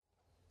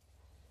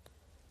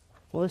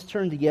Well, let's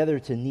turn together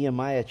to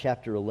Nehemiah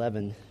chapter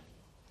 11.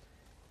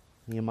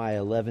 Nehemiah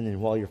 11, and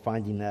while you're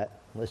finding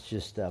that, let's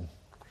just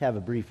have a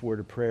brief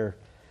word of prayer.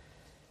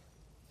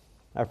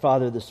 Our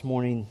Father, this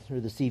evening,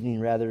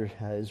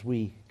 as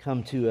we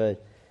come to a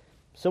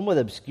somewhat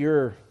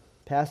obscure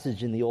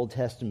passage in the Old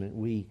Testament,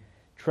 we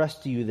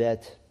trust you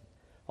that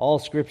all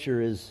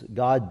Scripture is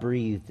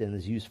God-breathed and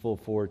is useful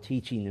for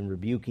teaching and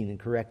rebuking and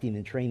correcting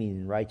and training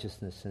in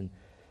righteousness. And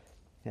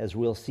as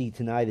we'll see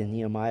tonight in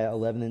Nehemiah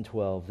 11 and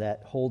 12,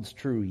 that holds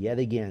true yet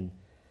again.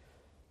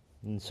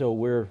 And so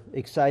we're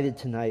excited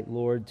tonight,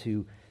 Lord,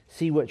 to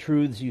see what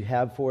truths you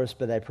have for us,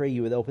 but I pray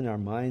you would open our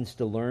minds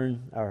to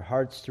learn, our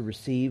hearts to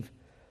receive,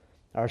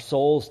 our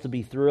souls to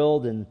be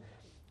thrilled, and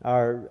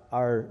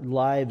our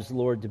lives,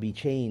 Lord, to be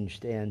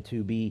changed and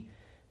to be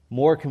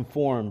more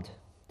conformed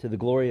to the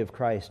glory of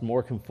Christ,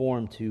 more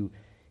conformed to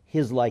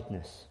His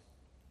likeness.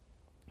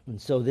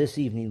 And so this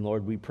evening,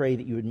 Lord, we pray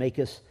that you would make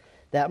us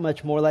that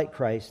much more like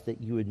Christ,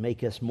 that you would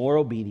make us more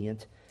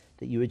obedient,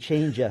 that you would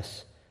change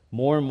us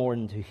more and more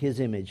into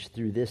His image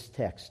through this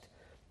text.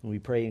 And we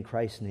pray in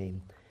Christ's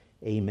name,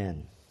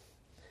 amen.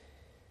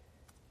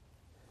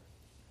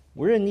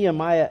 We're in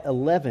Nehemiah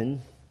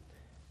 11,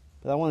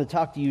 but I want to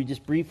talk to you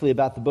just briefly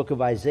about the book of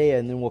Isaiah,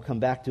 and then we'll come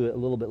back to it a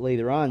little bit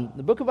later on.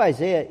 The book of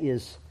Isaiah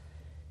is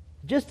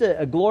just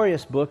a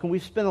glorious book, and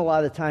we've spent a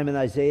lot of time in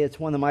Isaiah. It's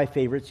one of my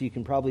favorites, you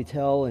can probably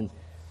tell, and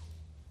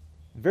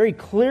very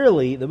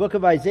clearly, the book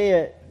of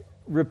Isaiah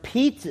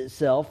repeats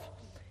itself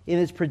in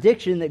its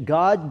prediction that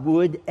God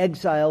would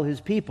exile His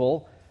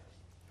people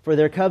for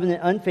their covenant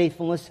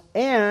unfaithfulness,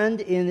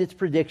 and in its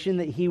prediction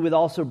that He would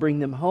also bring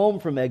them home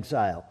from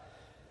exile.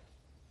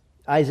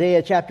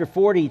 Isaiah chapter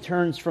 40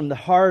 turns from the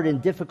hard and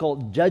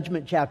difficult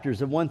judgment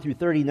chapters of 1 through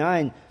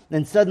 39,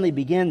 and suddenly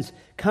begins,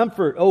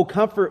 "Comfort, O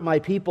comfort my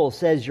people,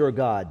 says your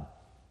God."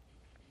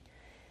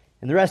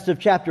 And the rest of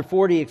chapter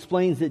 40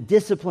 explains that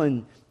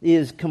discipline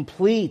is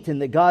complete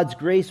and that God's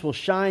grace will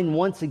shine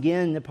once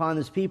again upon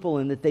His people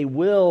and that they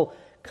will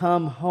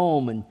come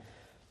home. And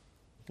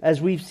as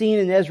we've seen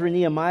in Ezra and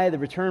Nehemiah, the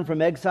return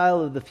from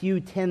exile of the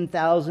few tens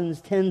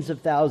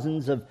of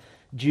thousands of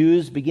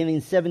Jews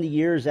beginning 70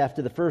 years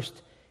after the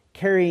first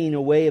carrying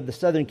away of the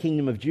southern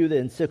kingdom of Judah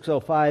in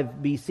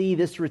 605 BC,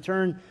 this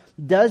return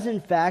does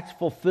in fact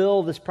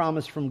fulfill this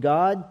promise from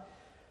God.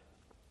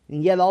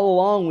 And yet all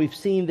along we've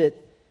seen that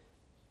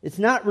it's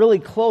not really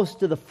close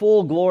to the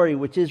full glory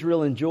which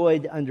Israel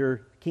enjoyed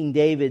under King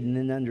David and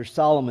then under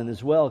Solomon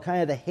as well,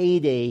 kind of the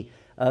heyday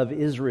of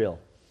Israel.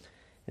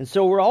 And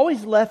so we're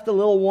always left a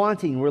little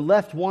wanting. We're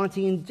left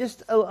wanting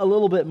just a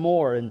little bit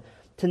more. And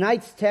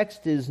tonight's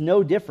text is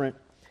no different.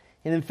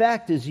 And in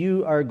fact, as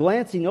you are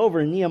glancing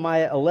over in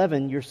Nehemiah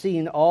 11, you're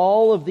seeing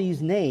all of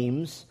these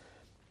names,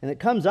 and it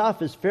comes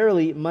off as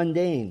fairly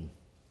mundane.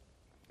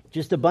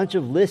 Just a bunch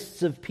of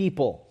lists of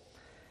people.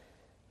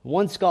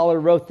 One scholar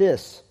wrote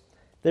this: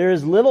 "There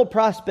is little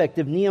prospect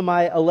of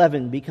Nehemiah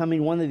 11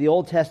 becoming one of the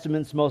Old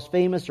Testament's most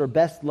famous or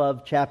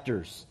best-loved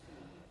chapters.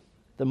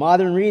 The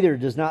modern reader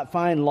does not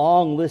find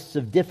long lists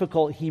of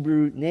difficult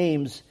Hebrew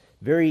names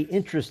very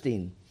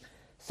interesting.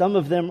 Some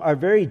of them are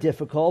very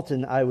difficult,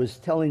 and I was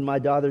telling my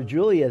daughter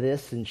Julia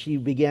this, and she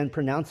began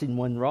pronouncing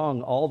one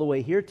wrong all the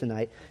way here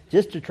tonight,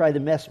 just to try to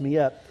mess me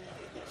up.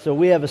 So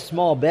we have a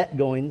small bet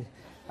going.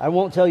 I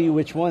won't tell you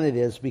which one it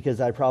is,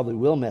 because I probably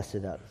will mess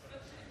it up.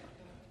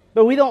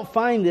 But we don't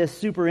find this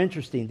super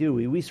interesting, do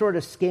we? We sort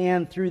of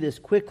scan through this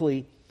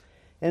quickly.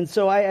 And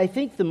so I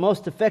think the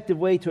most effective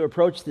way to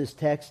approach this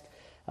text,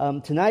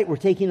 tonight we're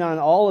taking on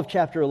all of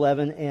chapter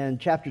 11 and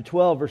chapter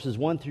 12, verses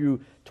 1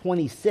 through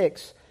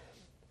 26.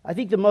 I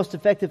think the most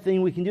effective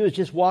thing we can do is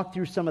just walk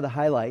through some of the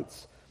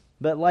highlights.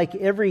 But like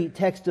every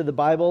text of the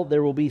Bible,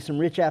 there will be some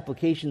rich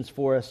applications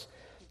for us.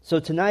 So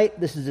tonight,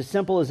 this is as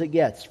simple as it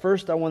gets.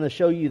 First, I want to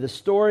show you the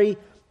story,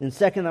 and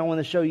second, I want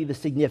to show you the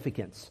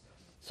significance.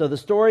 So the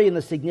story and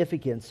the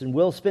significance, and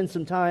we'll spend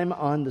some time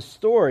on the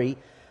story.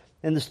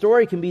 And the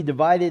story can be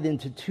divided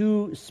into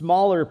two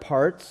smaller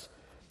parts.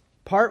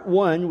 Part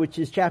 1, which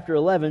is chapter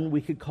 11,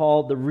 we could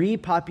call the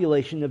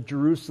repopulation of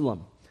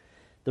Jerusalem.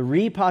 The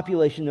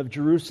repopulation of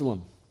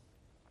Jerusalem.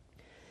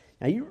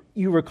 Now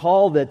you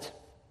recall that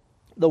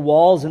the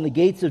walls and the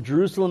gates of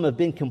Jerusalem have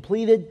been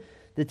completed.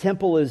 The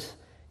temple is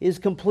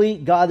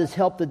complete. God has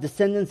helped the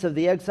descendants of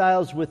the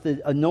exiles with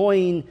the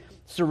annoying,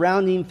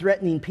 surrounding,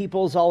 threatening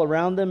peoples all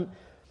around them.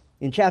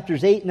 In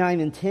chapters 8, 9,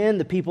 and 10,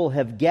 the people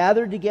have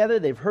gathered together.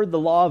 They've heard the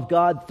law of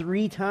God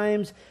 3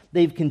 times.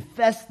 They've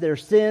confessed their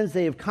sins.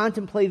 They have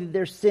contemplated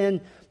their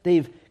sin.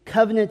 They've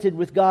covenanted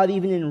with God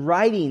even in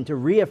writing to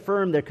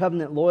reaffirm their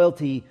covenant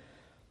loyalty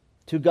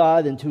to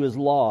God and to His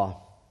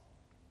law.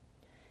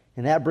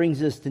 And that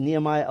brings us to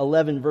Nehemiah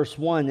 11, verse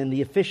 1. "And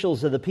the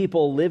officials of the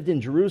people lived in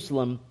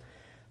Jerusalem,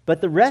 but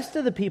the rest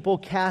of the people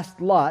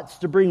cast lots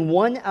to bring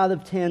 1 out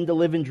of 10 to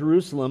live in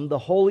Jerusalem, the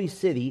holy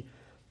city,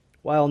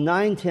 while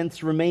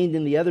 9/10 remained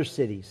in the other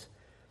cities.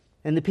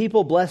 And the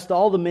people blessed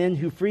all the men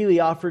who freely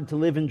offered to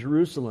live in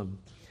Jerusalem.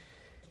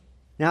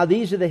 Now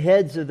these are the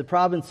heads of the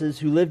provinces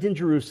who lived in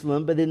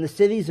Jerusalem, but in the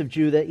cities of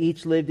Judah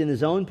each lived in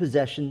his own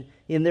possession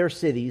in their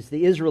cities,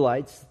 the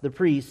Israelites, the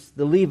priests,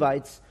 the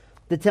Levites,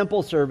 the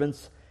temple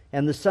servants,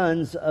 and the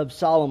sons of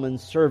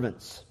Solomon's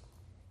servants.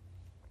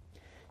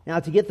 Now,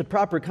 to get the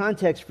proper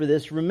context for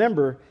this,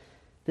 remember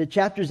that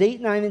chapters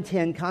 8, 9, and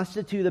 10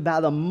 constitute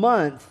about a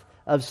month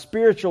of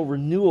spiritual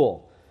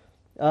renewal,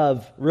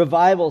 of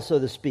revival, so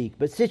to speak.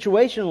 But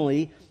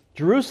situationally,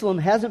 Jerusalem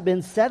hasn't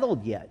been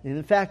settled yet. And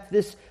in fact,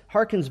 this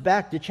harkens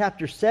back to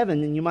chapter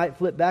 7, and you might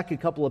flip back a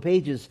couple of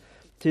pages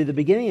to the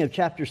beginning of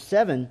chapter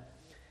 7,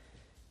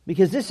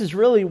 because this is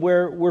really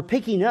where we're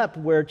picking up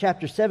where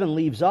chapter 7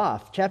 leaves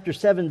off. Chapter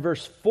 7,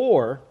 verse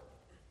 4,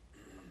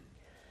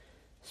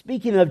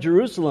 speaking of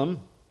Jerusalem,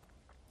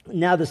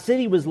 now the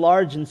city was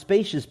large and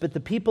spacious, but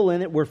the people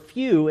in it were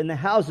few, and the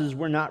houses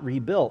were not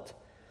rebuilt.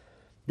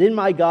 Then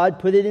my God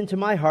put it into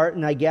my heart,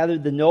 and I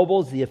gathered the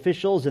nobles, the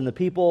officials, and the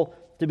people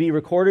to be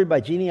recorded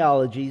by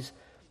genealogies.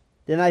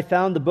 Then I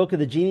found the book of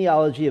the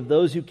genealogy of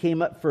those who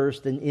came up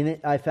first, and in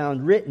it I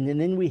found written.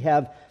 And then we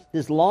have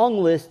this long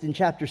list in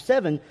chapter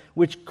 7,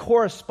 which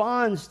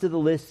corresponds to the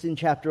lists in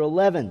chapter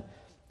 11.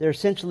 They're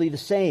essentially the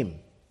same.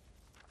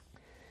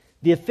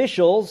 The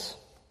officials,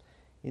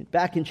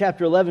 back in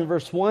chapter 11,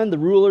 verse 1, the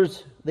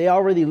rulers, they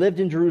already lived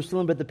in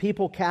Jerusalem, but the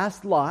people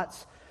cast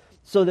lots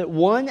so that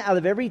 1 out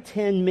of every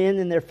 10 men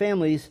in their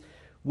families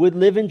would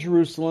live in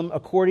Jerusalem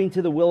according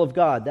to the will of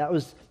God. That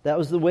was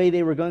the way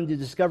they were going to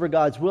discover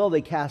God's will. They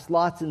cast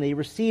lots and they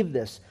received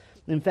this.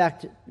 In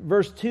fact,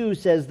 verse 2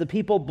 says, the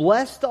people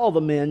blessed all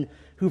the men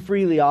who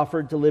freely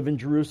offered to live in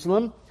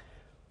Jerusalem.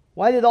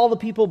 Why did all the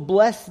people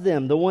bless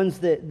them, the ones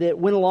that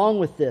went along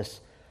with this?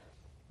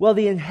 Well,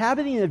 the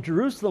inhabiting of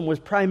Jerusalem was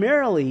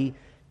primarily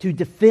to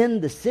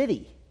defend the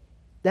city.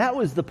 That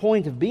was the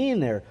point of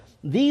being there.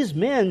 These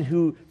men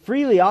who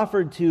freely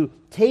offered to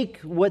take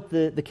what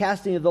the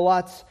casting of the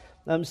lots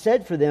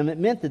said for them, it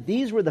meant that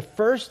these were the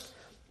first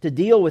to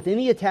deal with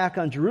any attack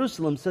on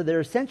Jerusalem, so they're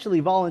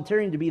essentially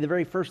volunteering to be the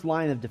very first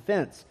line of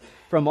defense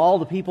from all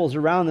the peoples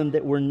around them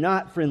that were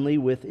not friendly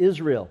with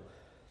Israel.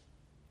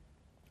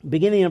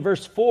 Beginning in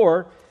verse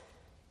 4,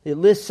 it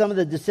lists some of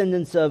the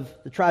descendants of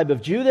the tribe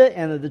of Judah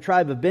and of the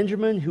tribe of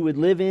Benjamin who would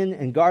live in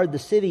and guard the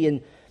city.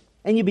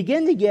 And you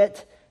begin to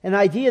get an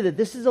idea that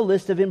this is a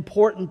list of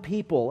important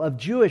people, of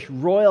Jewish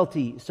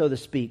royalty, so to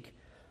speak.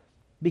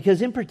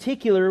 Because in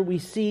particular, we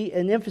see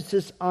an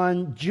emphasis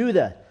on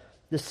Judah,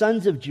 the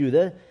sons of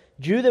Judah.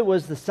 Judah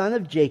was the son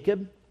of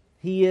Jacob.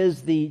 He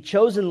is the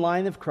chosen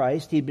line of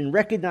Christ. He'd been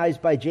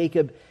recognized by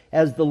Jacob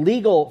as the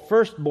legal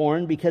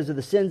firstborn because of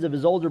the sins of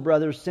his older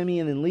brothers,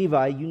 Simeon and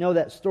Levi. You know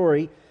that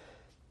story.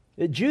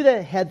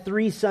 Judah had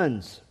 3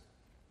 sons.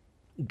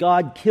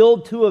 God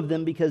killed 2 of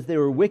them because they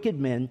were wicked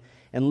men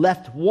and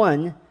left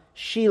one,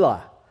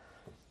 Shelah.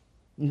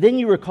 And then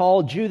you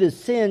recall Judah's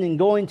sin in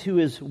going to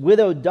his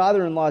widowed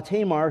daughter-in-law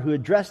Tamar, who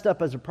had dressed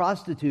up as a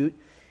prostitute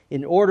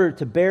in order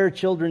to bear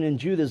children in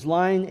Judah's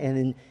line.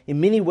 And in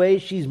many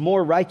ways, she's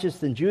more righteous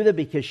than Judah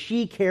because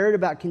she cared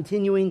about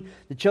continuing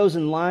the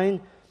chosen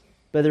line.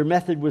 But their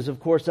method was, of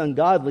course,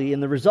 ungodly.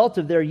 And the result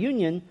of their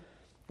union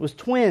was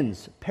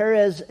twins,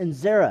 Perez and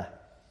Zerah,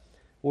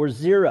 or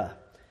Zerah.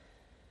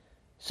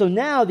 So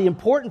now the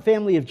important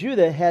family of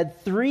Judah had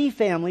 3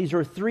 families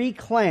or 3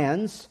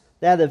 clans,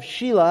 that of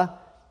Shelah,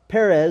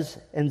 Perez,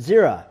 and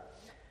Zerah.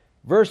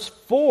 Verse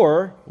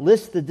 4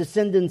 lists the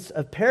descendants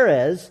of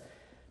Perez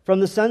from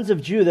the sons of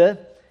Judah: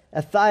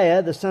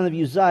 Athiah, the son of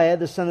Uzziah,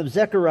 the son of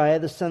Zechariah,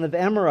 the son of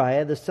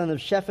Amariah, the son of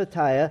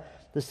Shephatiah,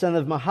 the son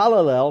of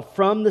Mahalalel,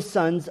 from the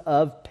sons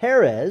of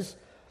Perez.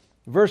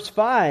 Verse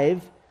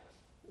 5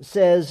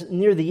 says,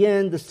 near the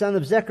end, the son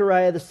of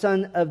Zechariah, the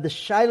son of the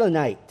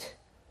Shilonite.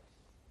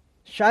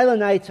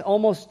 Shilonite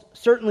almost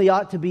certainly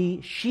ought to be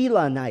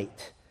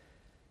Shilonite.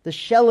 The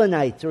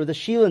Shelonite or the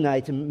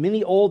Shilonite, and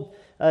many old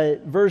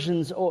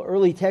versions,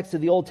 early texts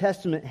of the Old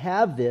Testament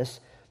have this,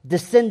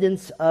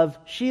 descendants of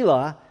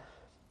Shelah.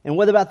 And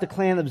what about the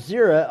clan of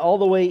Zerah? All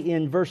the way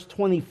in verse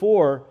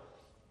 24,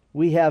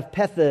 we have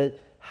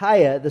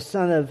Pethahiah, the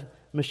son of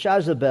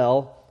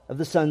Meshazabel, of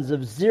the sons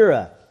of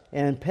Zerah.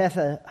 And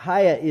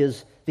Pethahiah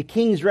is the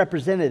king's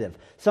representative,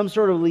 some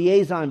sort of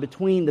liaison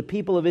between the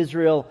people of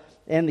Israel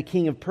and the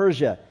king of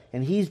Persia.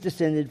 And he's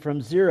descended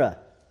from Zerah.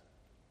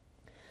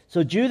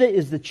 So Judah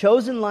is the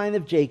chosen line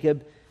of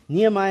Jacob.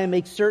 Nehemiah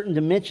makes certain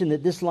to mention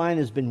that this line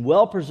has been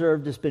well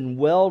preserved, has been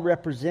well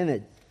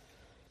represented.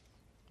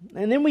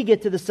 And then we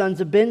get to the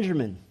sons of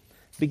Benjamin,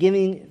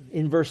 beginning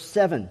in verse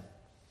 7.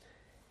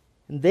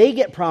 And they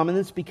get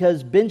prominence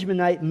because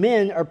Benjaminite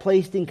men are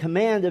placed in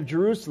command of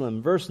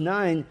Jerusalem. Verse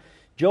 9,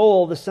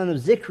 Joel, the son of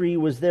Zichri,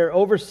 was their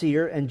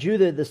overseer, and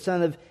Judah, the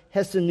son of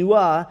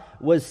Hesenuah,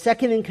 was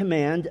second in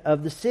command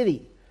of the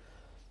city.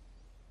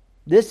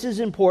 This is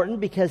important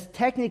because,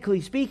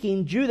 technically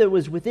speaking, Judah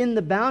was within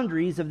the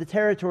boundaries of the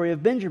territory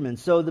of Benjamin.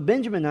 So the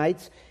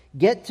Benjaminites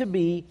get to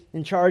be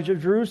in charge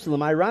of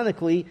Jerusalem.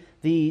 Ironically,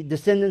 the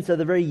descendants of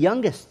the very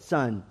youngest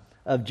son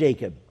of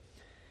Jacob.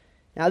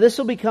 Now, this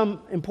will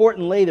become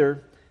important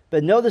later,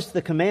 but notice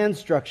the command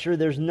structure.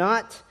 There's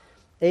not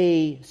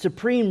a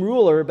supreme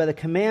ruler, but a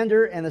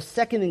commander and a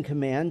second in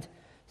command,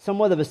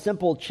 somewhat of a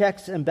simple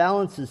checks and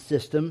balances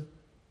system.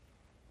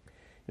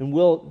 And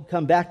we'll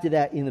come back to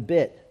that in a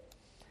bit.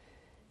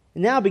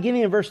 And now,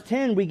 beginning in verse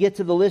 10, we get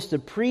to the list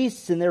of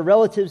priests and their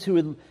relatives who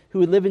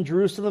would live in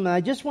Jerusalem. And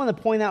I just want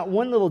to point out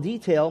one little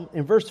detail.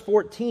 In verse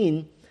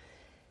 14,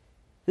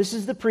 this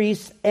is the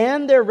priests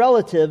and their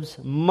relatives,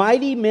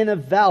 mighty men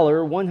of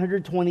valor,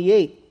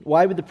 128.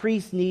 Why would the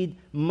priests need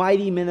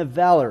mighty men of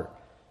valor?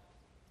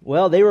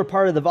 Well, they were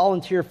part of the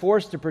volunteer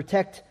force to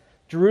protect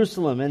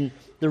Jerusalem. And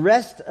the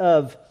rest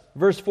of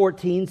verse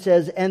 14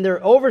 says, and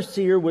their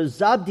overseer was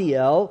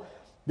Zabdiel,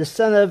 the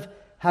son of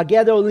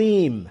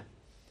Haggedolim.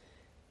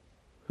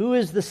 Who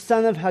is the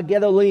son of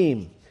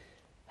Haggedolim?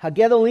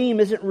 Haggedolim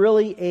isn't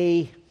really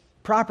a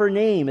proper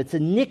name. It's a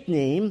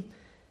nickname.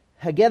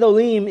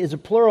 Haggedolim is a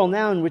plural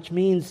noun, which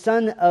means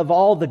son of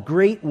all the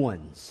great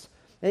ones.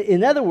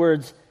 In other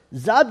words,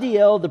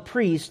 Zabdiel the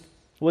priest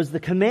was the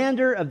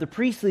commander of the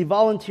priestly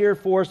volunteer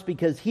force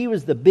because he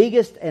was the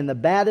biggest and the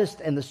baddest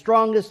and the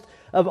strongest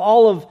of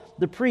all of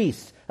the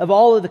priests, of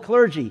all of the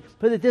clergy.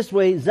 Put it this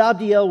way,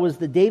 Zabdiel was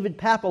the David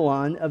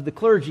Papillon of the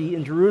clergy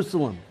in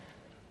Jerusalem.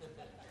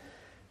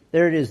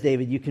 There it is,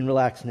 David. You can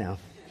relax now.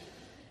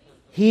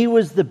 He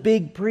was the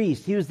big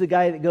priest. He was the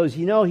guy that goes,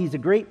 he's a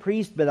great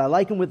priest, but I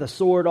like him with a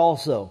sword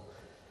also.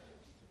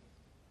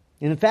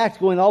 And in fact,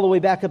 going all the way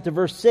back up to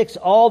verse 6,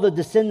 all the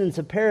descendants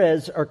of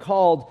Perez are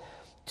called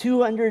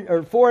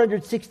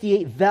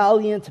 468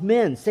 valiant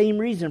men. Same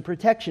reason,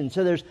 protection.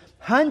 So there's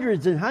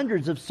hundreds and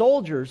hundreds of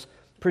soldiers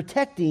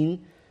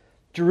protecting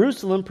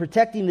Jerusalem,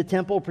 protecting the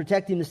temple,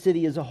 protecting the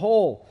city as a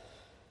whole.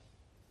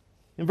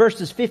 In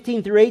verses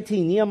 15 through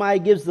 18, Nehemiah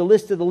gives the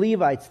list of the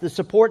Levites, the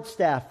support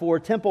staff for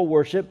temple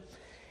worship.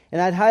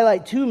 And I'd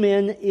highlight two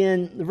men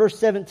in verse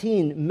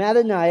 17,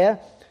 Mattaniah,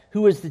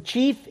 who was the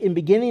chief in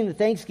beginning the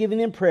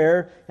thanksgiving and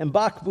prayer, and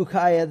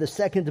Bakbukiah, the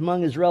second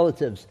among his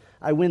relatives.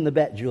 I win the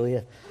bet,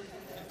 Julia.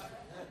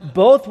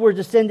 Both were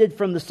descended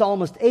from the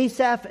psalmist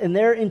Asaph, and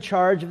they're in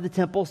charge of the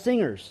temple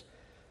singers.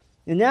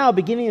 And now,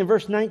 beginning in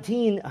verse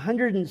 19,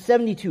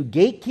 172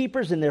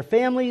 gatekeepers and their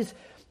families.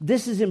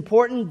 This is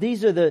important.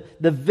 These are the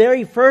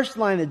very first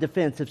line of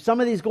defense. If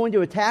somebody's going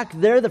to attack,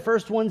 they're the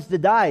first ones to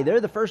die. They're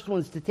the first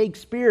ones to take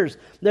spears.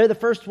 They're the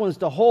first ones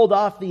to hold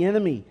off the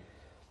enemy.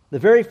 The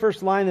very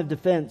first line of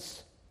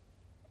defense.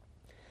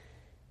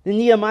 Then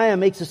Nehemiah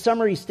makes a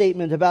summary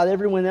statement about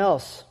everyone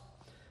else.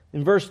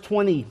 In verse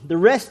 20, the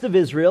rest of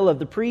Israel, of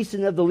the priests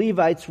and of the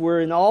Levites,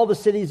 were in all the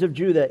cities of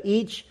Judah,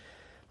 each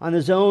on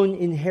his own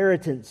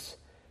inheritance.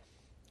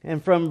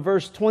 And from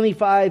verse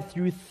 25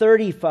 through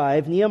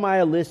 35,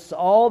 Nehemiah lists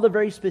all the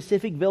very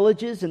specific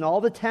villages and all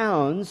the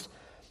towns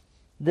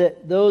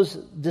that those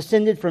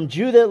descended from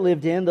Judah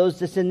lived in, those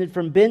descended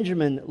from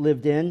Benjamin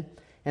lived in.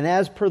 And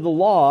as per the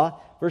law,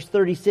 verse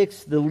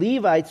 36, the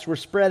Levites were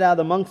spread out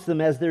amongst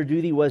them as their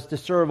duty was to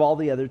serve all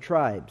the other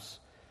tribes.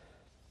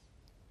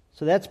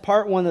 So that's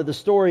part one of the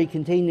story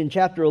contained in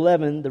chapter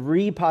 11, the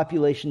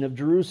repopulation of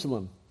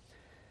Jerusalem.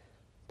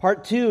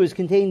 Part 2 is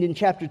contained in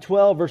chapter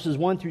 12, verses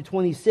 1 through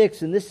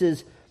 26, and this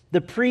is the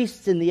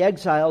priests and the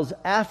exiles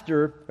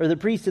after, or the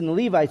priests and the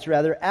Levites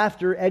rather,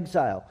 after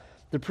exile.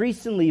 The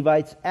priests and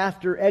Levites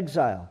after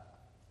exile.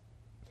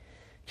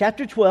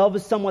 Chapter 12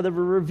 is somewhat of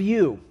a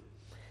review.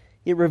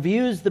 It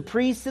reviews the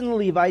priests and the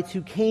Levites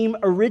who came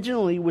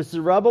originally with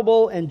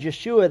Zerubbabel and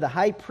Jeshua, the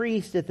high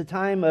priest at the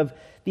time of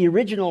the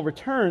original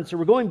return. So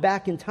we're going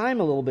back in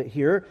time a little bit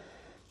here.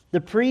 The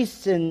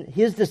priests and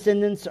his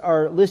descendants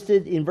are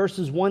listed in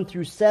verses 1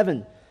 through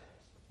 7.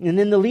 And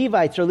then the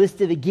Levites are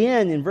listed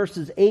again in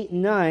verses 8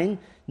 and 9,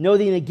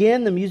 noting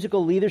again the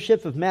musical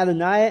leadership of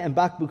Mattaniah and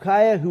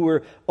Bakbukiah, who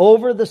were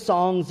over the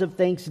songs of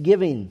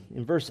thanksgiving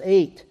in verse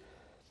 8.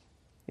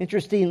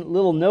 Interesting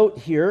little note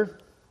here.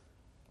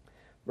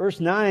 Verse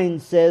 9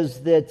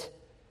 says that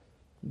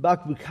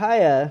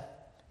Bakbukiah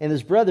and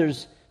his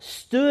brothers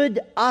stood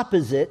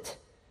opposite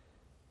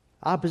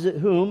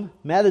whom?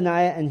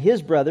 Mattaniah and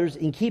his brothers,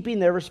 in keeping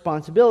their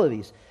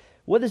responsibilities.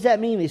 What does that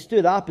mean, they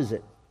stood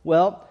opposite?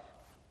 Well,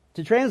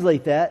 to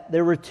translate that,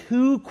 there were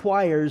two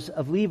choirs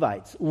of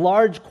Levites,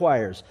 large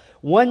choirs.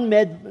 One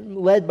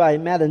led by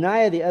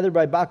Mattaniah, the other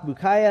by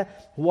Bakbukiah.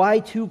 Why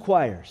two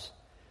choirs?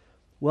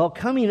 Well,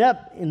 coming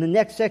up in the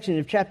next section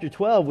of chapter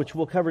 12, which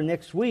we'll cover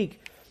next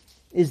week,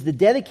 is the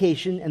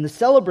dedication and the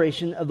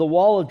celebration of the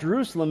wall of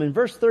Jerusalem. In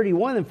verse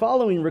 31 and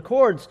following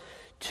records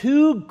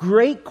two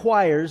great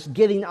choirs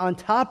getting on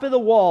top of the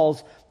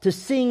walls to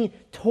sing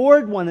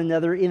toward one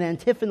another in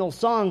antiphonal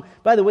song,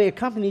 by the way,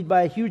 accompanied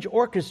by a huge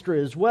orchestra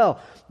as well.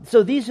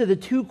 So these are the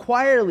two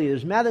choir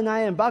leaders.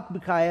 Mattaniah and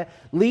Bakbukiah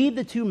lead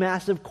the two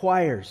massive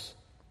choirs.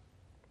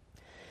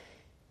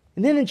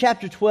 And then in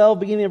chapter 12,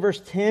 beginning in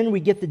verse 10, we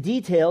get the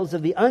details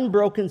of the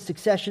unbroken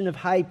succession of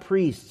high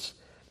priests,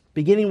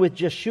 beginning with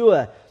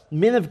Jeshua,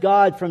 men of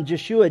God from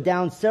Jeshua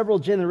down several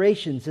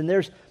generations. And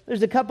there's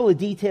a couple of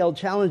detailed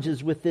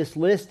challenges with this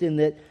list in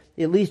that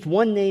at least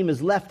one name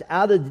is left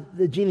out of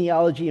the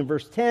genealogy in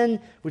verse 10,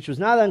 which was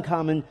not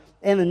uncommon,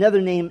 and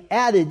another name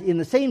added in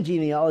the same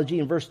genealogy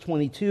in verse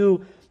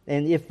 22.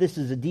 And if this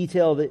is a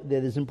detail that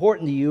is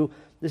important to you,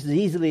 this is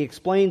easily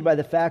explained by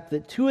the fact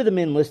that two of the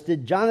men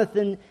listed,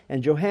 Jonathan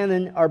and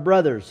Johanan, are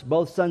brothers,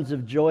 both sons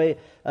of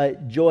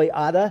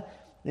Joiada.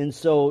 And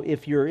so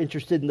if you're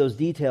interested in those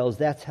details,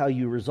 that's how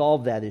you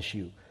resolve that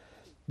issue.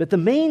 But the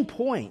main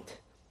point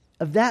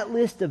of that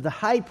list of the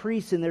high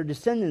priests and their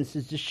descendants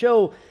is to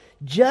show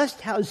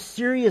just how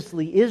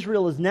seriously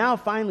Israel is now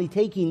finally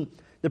taking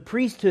the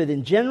priesthood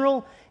in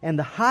general and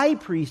the high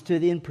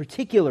priesthood in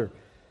particular.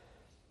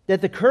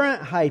 That the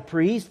current high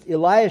priest,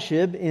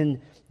 Eliashib,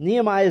 in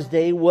Nehemiah's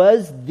day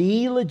was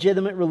the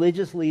legitimate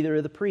religious leader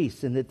of the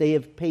priests, and that they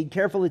have paid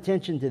careful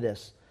attention to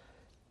this.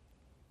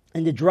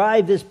 And to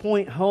drive this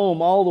point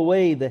home all the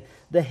way,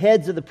 the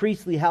heads of the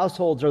priestly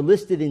households are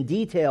listed in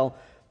detail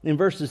in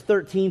verses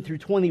 13 through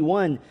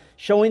 21,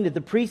 showing that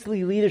the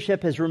priestly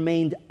leadership has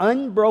remained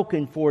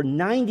unbroken for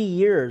 90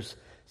 years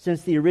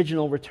since the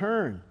original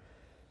return.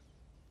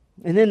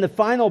 And then the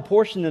final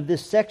portion of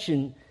this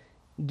section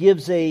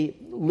gives a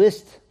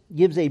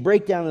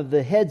breakdown of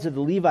the heads of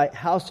the Levite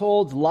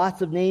households.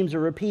 Lots of names are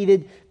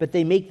repeated, but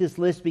they make this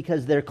list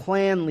because they're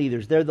clan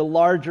leaders. They're the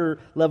larger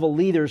level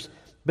leaders.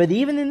 But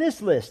even in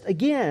this list,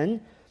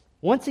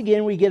 once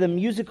again, we get a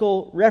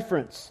musical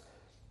reference.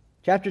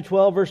 Chapter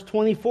 12, verse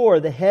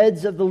 24, the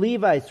heads of the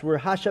Levites were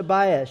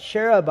Hashabiah,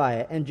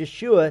 Sherebiah, and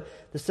Jeshua,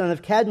 the son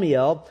of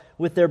Kadmiel,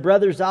 with their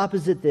brothers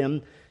opposite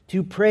them,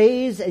 to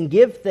praise and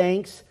give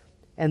thanks,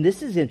 and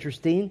this is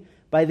interesting,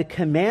 by the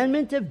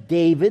commandment of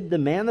David, the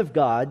man of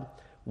God,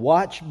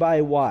 watch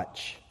by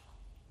watch.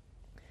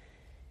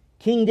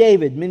 King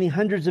David, many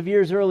hundreds of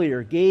years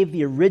earlier, gave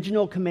the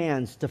original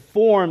commands to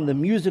form the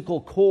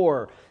musical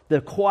corps,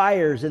 the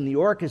choirs and the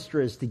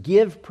orchestras to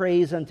give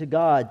praise unto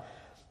God.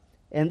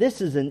 And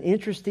this is an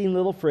interesting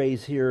little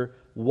phrase here,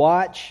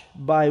 watch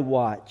by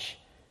watch.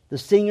 The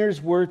singers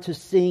were to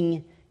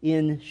sing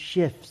in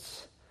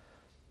shifts.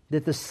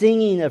 That the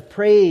singing of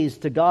praise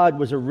to God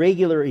was a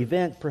regular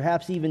event,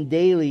 perhaps even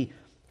daily,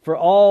 for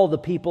all the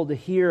people to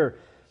hear.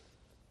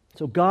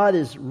 So God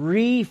is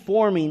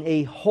reforming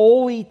a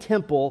holy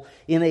temple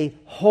in a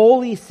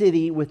holy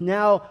city with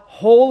now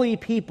holy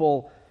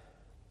people,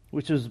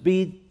 which was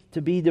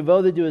to be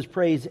devoted to His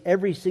praise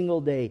every single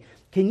day.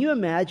 Can you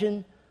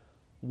imagine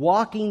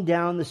walking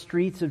down the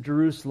streets of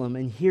Jerusalem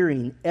and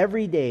hearing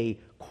every day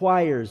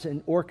choirs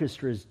and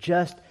orchestras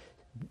just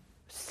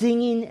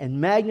singing and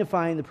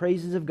magnifying the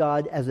praises of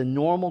God as a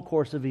normal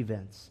course of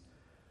events?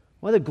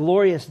 What a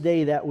glorious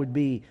day that would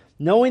be,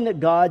 knowing that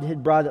God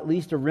had brought at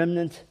least a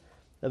remnant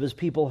of His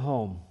people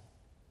home.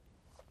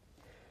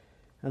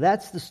 Now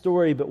that's the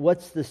story, but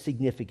what's the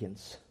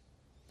significance?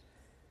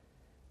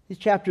 These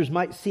chapters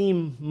might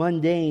seem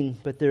mundane,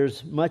 but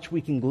there's much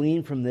we can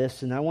glean from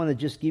this, and I want to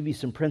just give you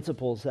some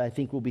principles that I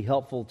think will be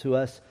helpful to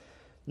us,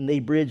 and they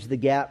bridge the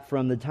gap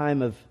from the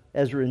time of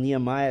Ezra and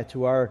Nehemiah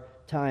to our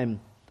time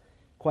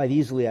quite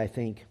easily, I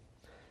think.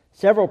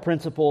 Several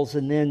principles,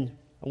 and then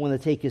I want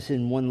to take us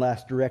in one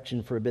last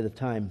direction for a bit of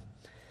time.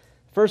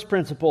 First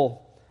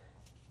principle,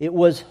 it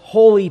was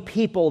holy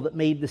people that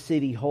made the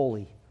city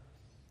holy.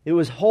 It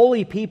was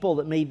holy people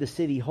that made the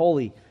city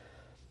holy.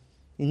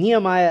 In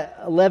Nehemiah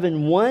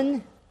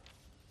 11:1,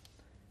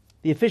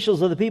 the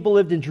officials of the people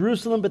lived in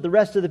Jerusalem, but the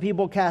rest of the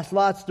people cast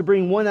lots to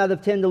bring 1 out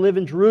of 10 to live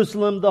in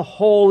Jerusalem, the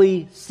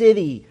holy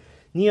city.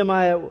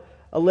 Nehemiah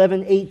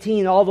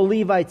 11:18, all the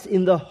Levites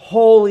in the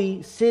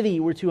holy city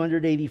were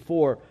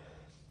 284.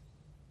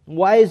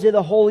 Why is it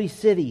a holy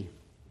city?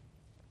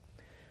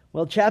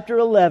 Well, chapter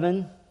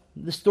 11,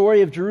 the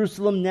story of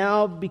Jerusalem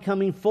now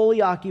becoming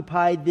fully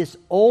occupied, this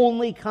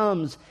only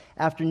comes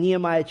after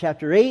Nehemiah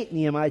chapter 8,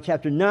 Nehemiah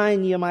chapter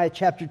 9, Nehemiah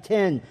chapter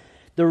 10.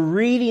 The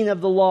reading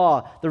of the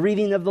law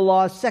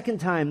a second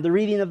time, the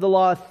reading of the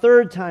law a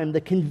third time,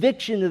 the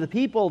conviction of the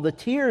people, the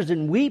tears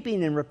and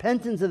weeping and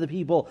repentance of the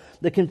people,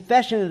 the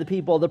confession of the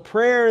people, the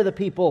prayer of the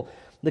people,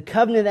 the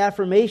covenant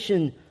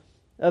affirmation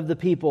of the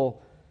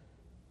people.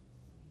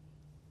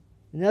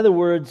 In other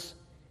words,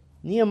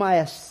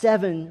 Nehemiah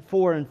 7,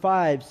 4, and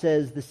 5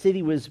 says the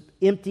city was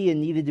empty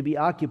and needed to be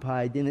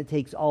occupied. Then it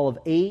takes all of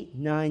 8,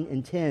 9,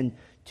 and 10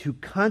 to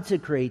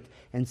consecrate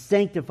and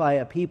sanctify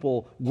a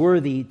people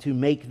worthy to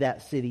make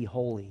that city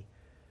holy.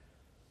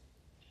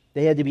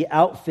 They had to be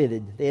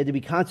outfitted. They had to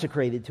be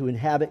consecrated to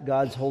inhabit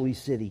God's holy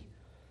city.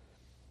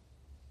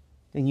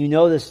 And you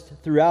noticed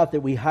throughout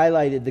that we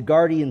highlighted the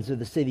guardians of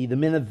the city, the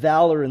men of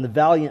valor and the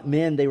valiant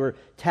men. They were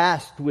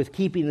tasked with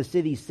keeping the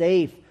city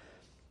safe.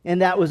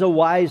 And that was a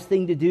wise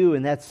thing to do,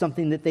 and that's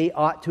something that they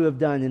ought to have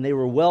done. And they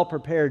were well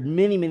prepared,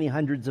 many, many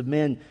hundreds of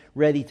men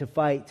ready to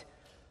fight.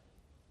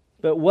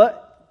 But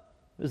what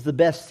was the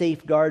best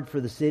safeguard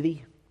for the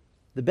city?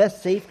 The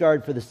best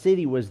safeguard for the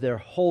city was their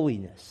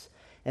holiness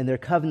and their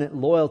covenant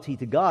loyalty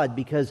to God,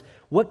 because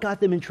what got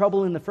them in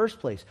trouble in the first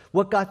place?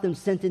 What got them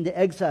sent into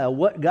exile?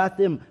 What got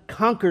them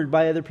conquered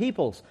by other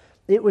peoples?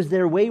 It was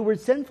their wayward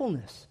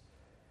sinfulness.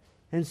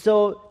 And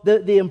so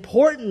the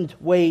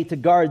important way to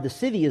guard the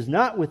city is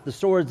not with the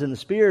swords and the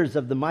spears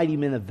of the mighty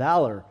men of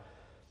valor,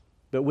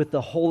 but with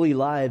the holy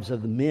lives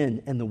of the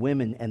men and the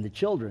women and the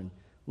children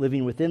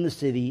living within the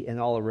city and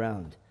all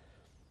around.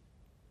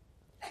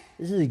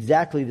 This is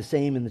exactly the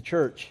same in the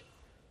church.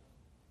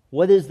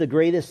 What is the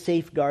greatest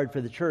safeguard for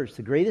the church?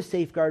 The greatest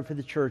safeguard for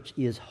the church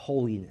is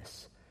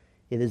holiness.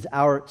 It is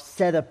our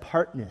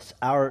set-apartness,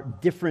 our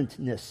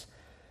differentness,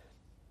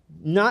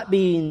 not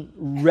being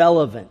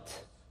relevant.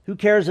 Who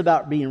cares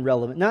about being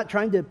relevant? Not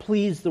trying to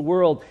please the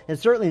world, and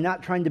certainly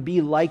not trying to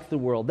be like the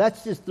world.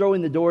 That's just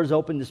throwing the doors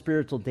open to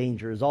spiritual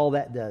danger, is all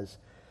that does.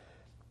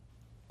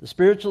 The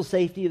spiritual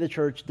safety of the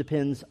church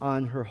depends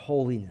on her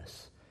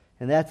holiness.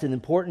 And that's an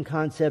important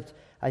concept,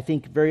 I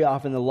think very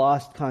often a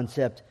lost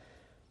concept.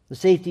 The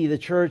safety of the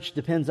church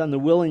depends on the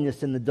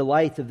willingness and the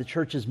delight of the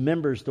church's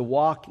members to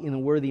walk in a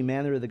worthy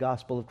manner of the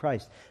gospel of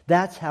Christ.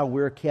 That's how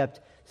we're kept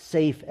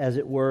safe, as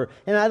it were.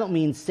 And I don't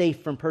mean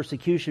safe from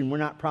persecution. We're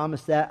not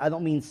promised that. I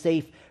don't mean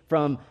safe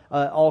from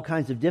all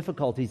kinds of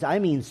difficulties. I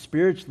mean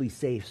spiritually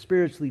safe,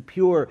 spiritually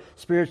pure,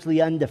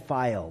 spiritually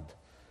undefiled.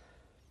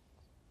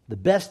 The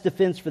best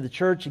defense for the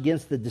church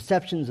against the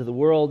deceptions of the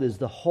world is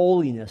the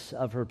holiness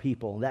of her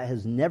people. That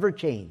has never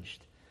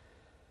changed.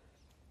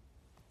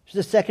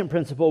 There's a second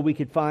principle we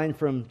could find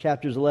from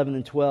chapters 11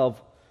 and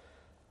 12.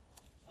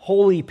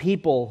 Holy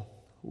people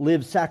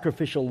live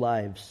sacrificial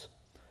lives.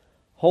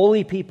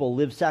 Holy people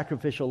live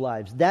sacrificial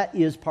lives. That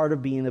is part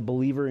of being a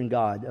believer in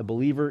God, a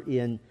believer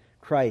in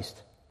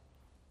Christ.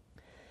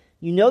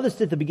 You noticed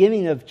at the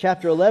beginning of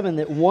chapter 11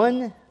 that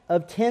 1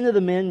 of 10 of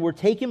the men were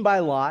taken by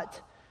Lot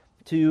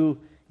to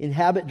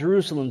inhabit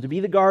Jerusalem, to be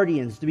the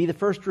guardians, to be the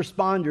first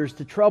responders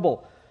to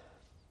trouble.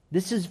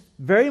 This is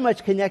very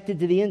much connected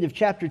to the end of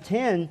chapter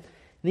 10.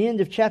 In the end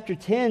of chapter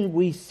 10,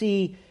 we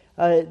see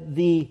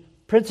the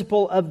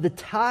principle of the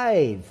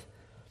tithe.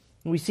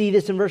 We see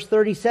this in verse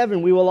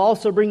 37. We will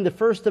also bring the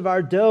first of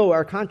our dough,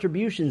 our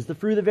contributions, the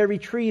fruit of every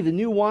tree, the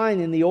new wine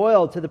and the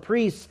oil to the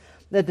priests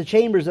at the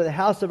chambers of the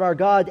house of our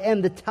God,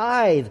 and the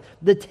tithe,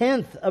 the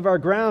tenth of our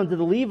ground to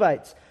the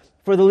Levites.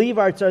 For the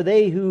Levites are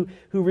they who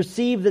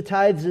receive the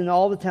tithes in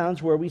all the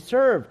towns where we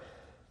serve.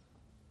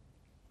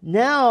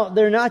 Now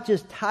they're not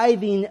just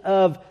tithing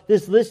of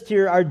this list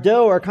here, our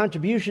dough, our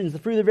contributions, the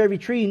fruit of every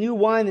tree, new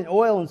wine and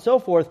oil and so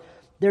forth.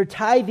 They're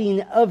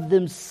tithing of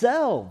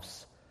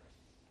themselves.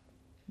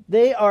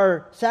 They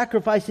are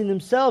sacrificing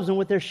themselves, and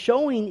what they're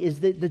showing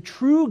is that the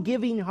true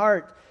giving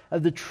heart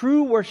of the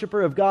true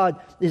worshiper of God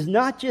is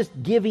not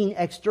just giving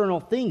external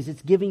things,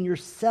 it's giving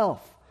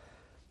yourself.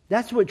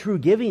 That's what true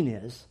giving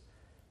is.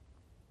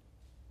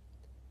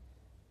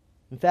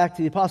 In fact,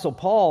 the Apostle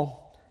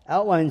Paul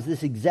outlines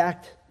this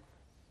exact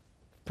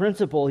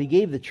principle. He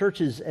gave the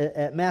churches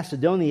at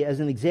Macedonia as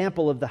an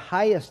example of the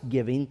highest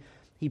giving.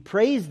 He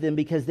praised them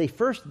because they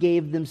first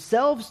gave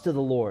themselves to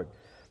the Lord.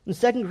 In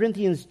 2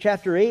 Corinthians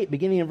chapter 8,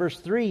 beginning in verse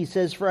 3, he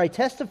says, "For I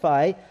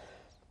testify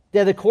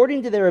that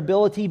according to their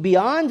ability,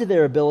 beyond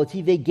their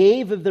ability, they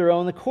gave of their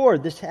own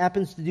accord." This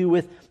happens to do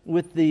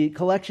with the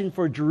collection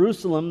for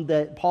Jerusalem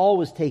that Paul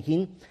was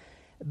taking,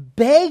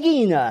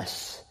 begging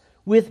us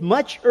with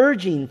much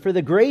urging for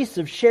the grace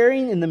of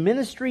sharing in the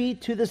ministry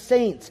to the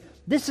saints.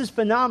 This is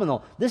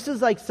phenomenal. This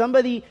is like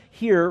somebody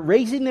here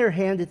raising their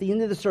hand at the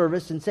end of the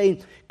service and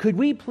saying, "Could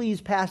we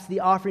please pass the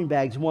offering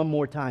bags one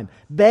more time?"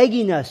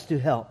 Begging us to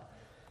help.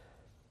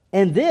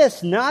 And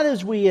this, not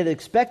as we had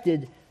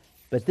expected,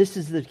 but this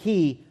is the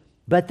key,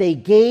 but they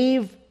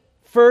gave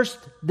first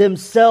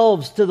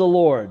themselves to the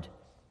Lord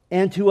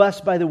and to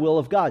us by the will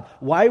of God.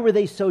 Why were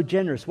they so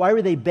generous? Why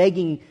were they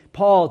begging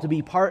Paul to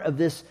be part of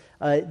this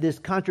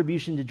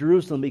contribution to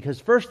Jerusalem? Because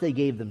first they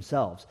gave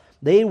themselves.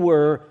 They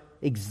were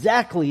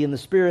exactly in the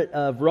spirit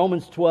of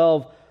Romans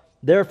 12.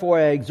 "Therefore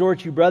I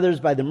exhort you, brothers,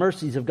 by the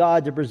mercies of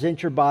God, to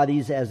present your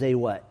bodies as a"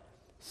 what?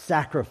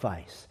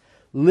 Sacrifice.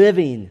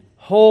 Living,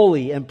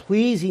 holy, and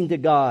pleasing to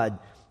God,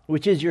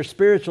 which is your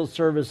spiritual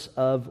service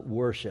of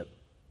worship.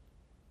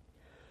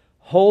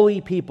 Holy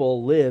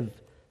people live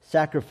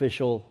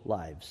sacrificial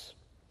lives.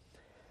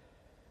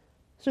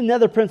 So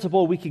another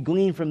principle we could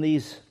glean from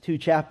these two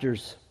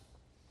chapters,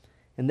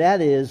 and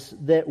that is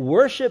that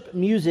worship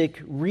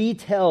music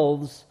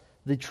retells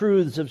the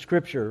truths of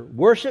Scripture.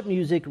 Worship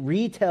music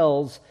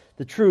retells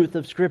the truth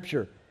of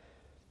Scripture.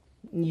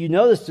 You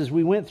noticed as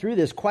we went through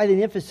this, quite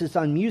an emphasis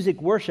on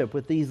music worship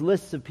with these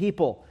lists of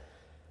people.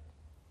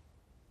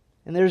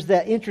 And there's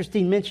that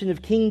interesting mention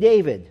of King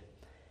David.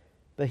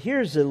 But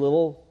here's a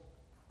little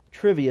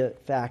trivia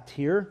fact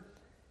here.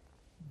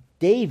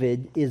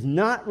 David is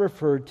not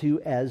referred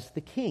to as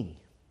the king.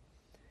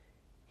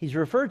 He's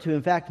referred to,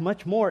 in fact,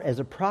 much more as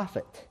a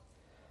prophet.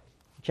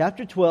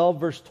 Chapter 12,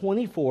 verse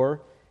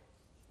 24,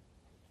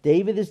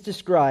 David is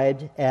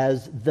described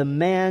as the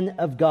man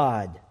of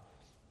God.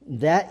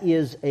 That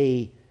is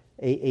a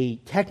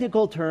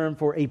technical term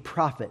for a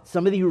prophet,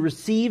 somebody who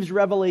receives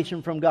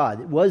revelation from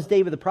God. Was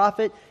David the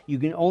prophet? You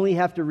can only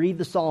have to read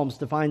the Psalms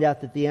to find out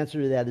that the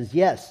answer to that is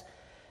yes.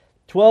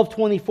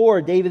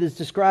 12:24, David is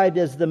described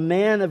as the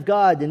man of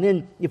God. And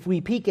then if we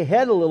peek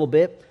ahead a little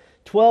bit,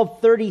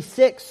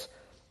 12:36,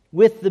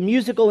 with the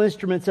musical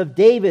instruments of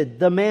David,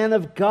 the man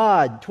of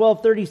God.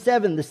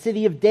 1237, the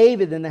city of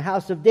David and the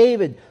house of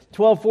David.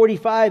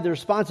 1245, the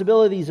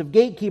responsibilities of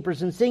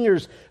gatekeepers and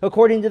singers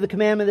according to the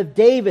commandment of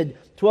David.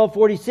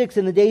 1246,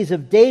 in the days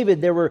of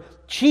David, there were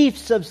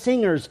chiefs of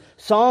singers,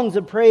 songs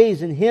of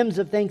praise and hymns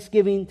of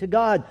thanksgiving to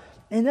God.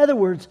 In other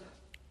words,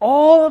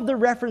 all of the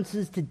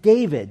references to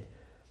David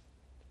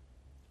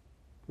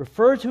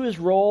refer to his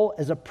role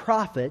as a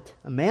prophet,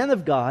 a man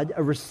of God,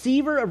 a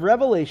receiver of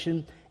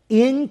revelation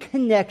in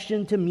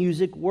connection to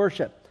music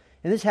worship.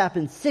 And this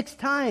happens 6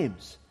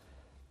 times.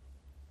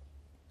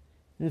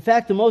 In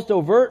fact, the most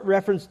overt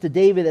reference to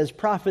David as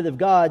prophet of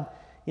God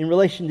in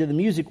relation to the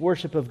music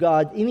worship of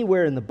God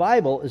anywhere in the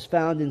Bible is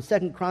found in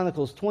 2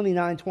 Chronicles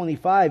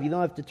 29:25. You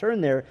don't have to turn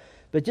there,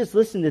 but just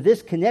listen to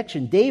this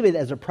connection. David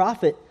as a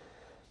prophet,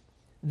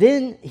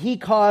 then he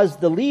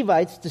caused the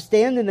Levites to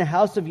stand in the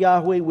house of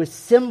Yahweh with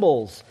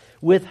cymbals,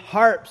 with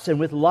harps, and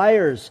with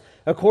lyres,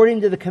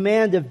 according to the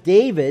command of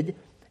David,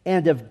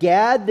 and of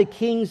Gad the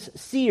king's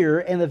seer,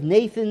 and of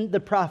Nathan the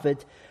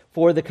prophet,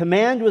 for the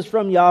command was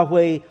from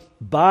Yahweh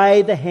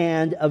by the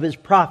hand of his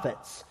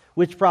prophets.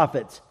 Which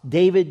prophets?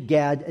 David,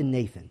 Gad, and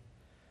Nathan.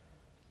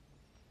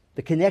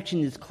 The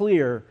connection is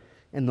clear,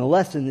 and the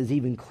lesson is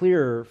even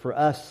clearer for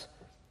us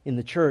in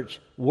the church.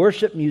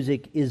 Worship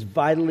music is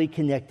vitally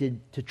connected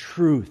to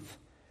truth.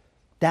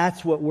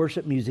 That's what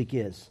worship music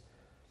is.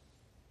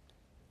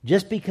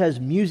 Just because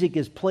music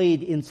is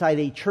played inside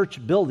a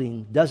church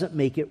building doesn't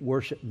make it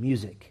worship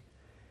music.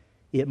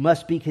 It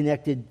must be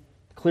connected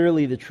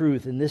clearly to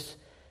truth, and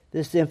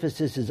this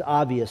emphasis is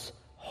obvious.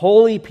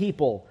 Holy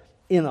people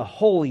in a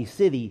holy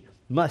city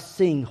must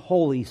sing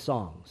holy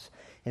songs.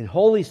 And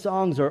holy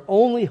songs are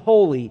only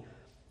holy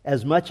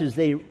as much as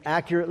they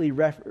accurately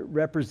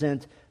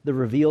represent the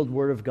revealed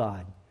Word of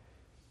God.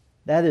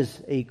 That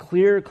is a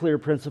clear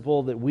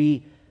principle that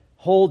we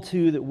hold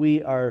to, that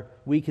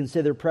we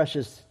consider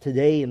precious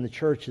today in the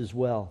church as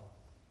well.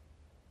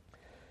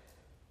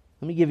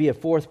 Let me give you a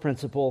 4th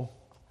principle.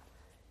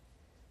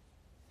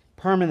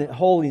 Permanent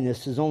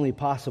holiness is only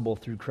possible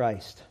through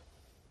Christ.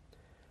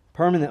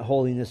 Permanent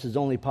holiness is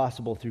only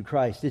possible through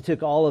Christ. It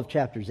took all of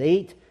chapters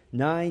 8,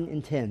 9,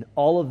 and 10,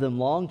 all of them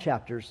long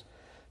chapters,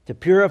 to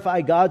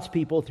purify God's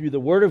people through the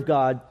Word of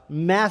God,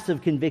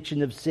 massive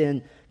conviction of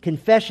sin,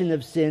 confession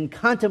of sin,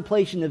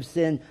 contemplation of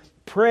sin,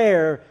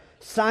 prayer,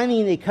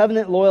 signing a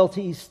covenant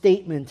loyalty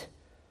statement.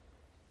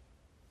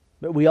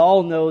 But we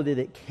all know that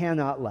it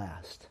cannot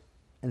last,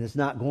 and it's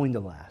not going to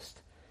last.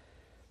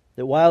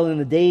 That while in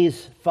the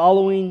days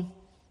following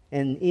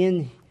and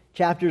in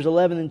chapters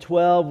 11 and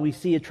 12, we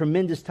see a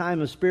tremendous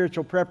time of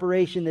spiritual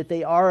preparation, that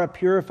they are a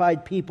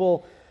purified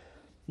people,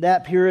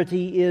 that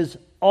purity is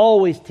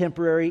always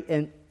temporary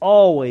and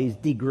always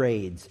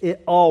degrades.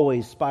 It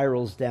always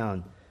spirals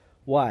down.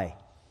 Why?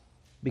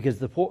 Because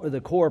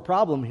the core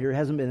problem here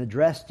hasn't been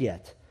addressed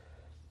yet.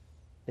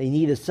 They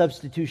need a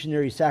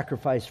substitutionary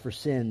sacrifice for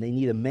sin. They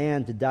need a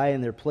man to die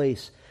in their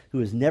place who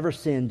has never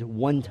sinned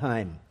one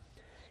time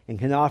and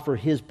can offer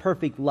his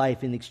perfect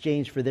life in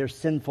exchange for their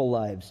sinful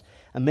lives.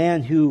 A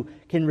man who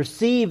can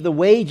receive the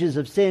wages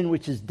of sin,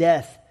 which is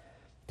death,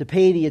 to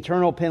pay the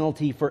eternal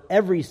penalty for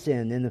every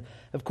sin. And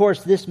of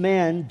course, this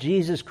man,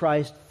 Jesus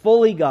Christ,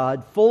 fully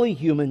God, fully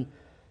human,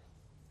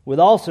 would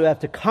also have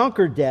to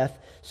conquer death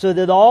so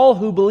that all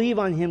who believe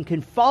on him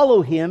can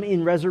follow him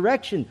in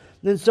resurrection.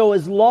 And so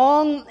as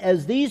long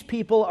as these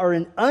people are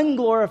in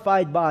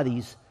unglorified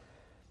bodies,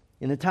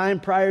 in the time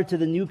prior to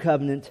the new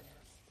covenant,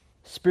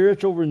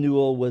 spiritual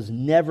renewal was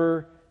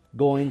never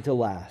going to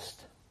last.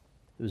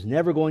 It was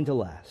never going to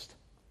last.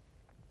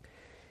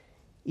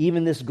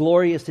 Even this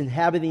glorious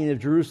inhabiting of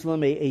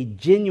Jerusalem, a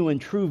genuine,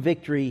 true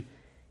victory,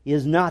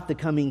 is not the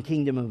coming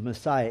kingdom of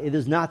Messiah. It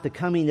is not the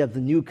coming of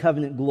the new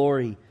covenant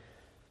glory.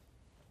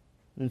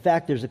 In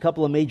fact, there's a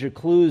couple of major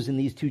clues in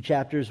these 2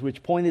 chapters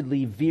which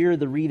pointedly veer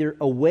the reader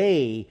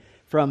away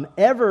from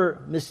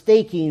ever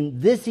mistaking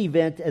this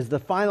event as the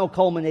final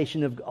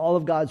culmination of all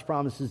of God's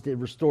promises to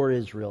restore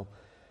Israel.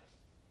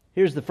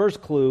 Here's the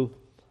first clue.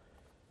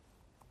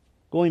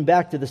 Going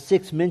back to the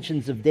 6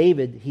 mentions of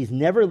David, he's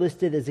never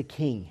listed as a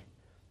king.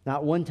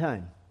 Not one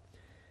time.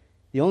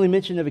 The only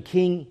mention of a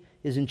king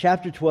is in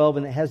chapter 12,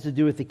 and it has to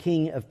do with the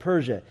king of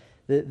Persia.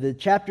 The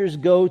chapters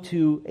go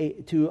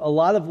to a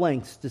lot of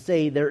lengths to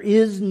say there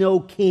is no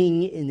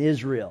king in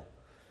Israel.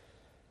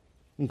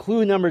 And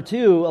clue number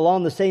 2,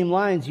 along the same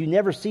lines, you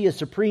never see a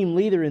supreme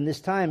leader in this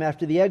time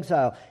after the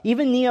exile.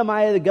 Even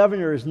Nehemiah the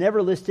governor is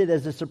never listed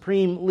as a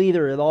supreme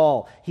leader at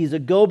all. He's a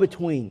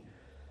go-between.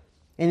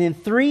 And in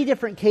 3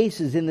 different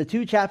cases in the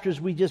 2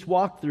 chapters we just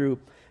walked through,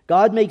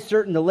 God makes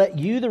certain to let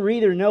you, the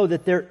reader, know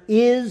that there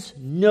is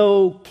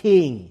no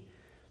king.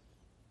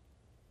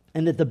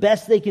 And that the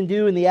best they can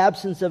do in the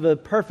absence of a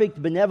perfect,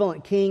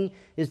 benevolent king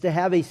is to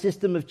have a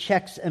system of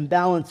checks and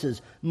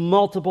balances,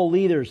 multiple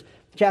leaders.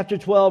 Chapter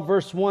 12,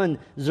 verse 1,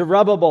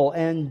 Zerubbabel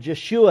and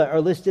Jeshua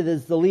are listed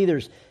as the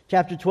leaders.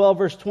 Chapter 12,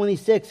 verse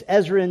 26,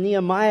 Ezra and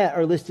Nehemiah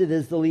are listed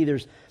as the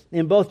leaders.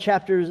 in both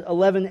chapters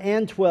 11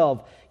 and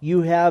 12.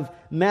 You have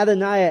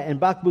Mattaniah and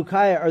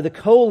Bakbukiah are the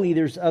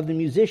co-leaders of the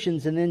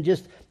musicians. And then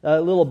just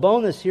a little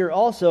bonus here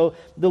also,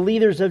 the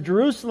leaders of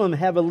Jerusalem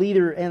have a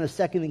leader and a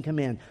second in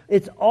command.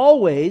 It's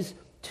always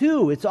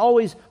two. It's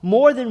always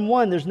more than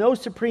one. There's no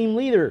supreme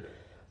leader.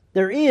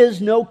 There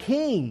is no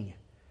king.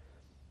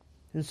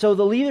 And so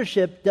the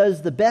leadership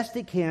does the best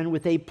it can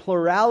with a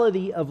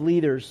plurality of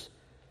leaders.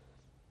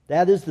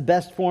 That is the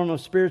best form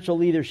of spiritual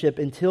leadership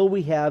until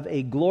we have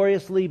a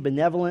gloriously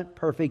benevolent,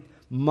 perfect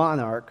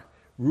monarch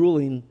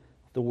ruling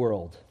the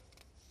world.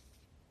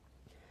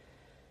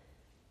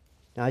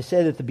 Now, I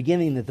said at the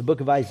beginning that the book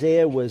of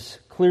Isaiah was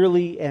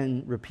clearly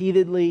and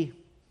repeatedly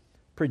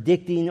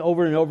predicting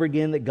over and over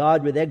again that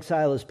God would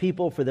exile His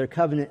people for their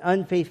covenant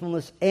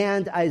unfaithfulness,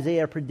 and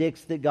Isaiah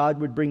predicts that God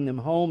would bring them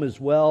home as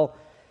well.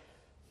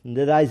 And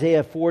that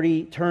Isaiah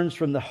 40 turns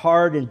from the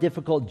hard and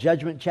difficult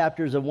judgment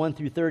chapters of 1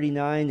 through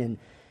 39 and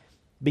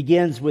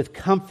begins with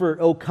comfort.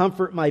 "Oh,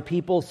 comfort my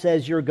people,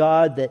 says your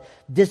God, that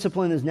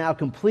discipline is now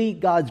complete.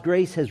 God's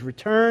grace has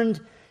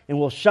returned and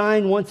will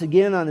shine once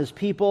again on His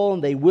people,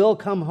 and they will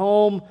come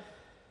home."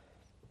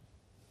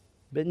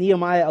 But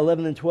Nehemiah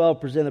 11 and 12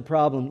 present a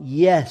problem.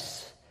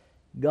 Yes,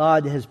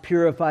 God has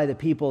purified the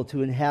people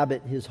to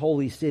inhabit His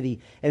holy city.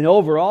 And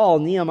overall,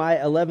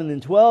 Nehemiah 11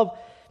 and 12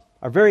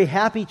 are very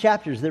happy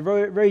chapters. They're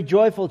very, very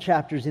joyful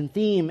chapters in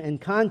theme and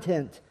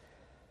content.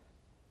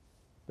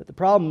 But the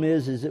problem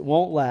is it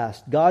won't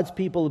last. God's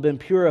people have been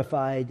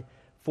purified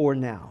for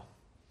now.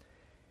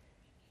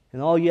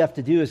 And all you have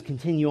to do is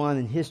continue on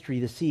in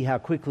history to see how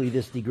quickly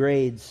this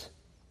degrades.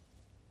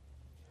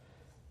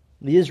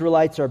 The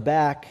Israelites are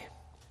back,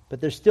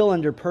 but they're still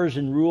under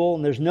Persian rule,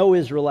 and there's no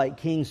Israelite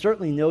king,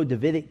 certainly no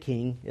Davidic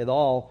king at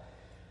all.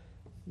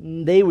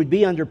 They would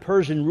be under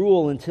Persian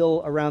rule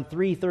until around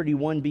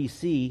 331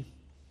 BC.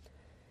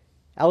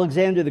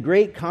 Alexander the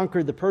Great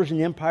conquered the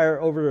Persian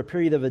Empire over a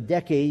period of a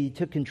decade. He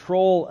took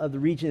control of the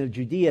region of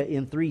Judea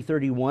in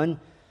 331.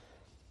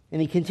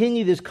 And he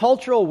continued his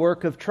cultural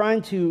work of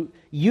trying to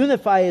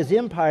unify his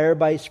empire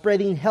by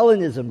spreading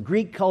Hellenism,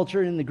 Greek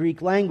culture and the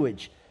Greek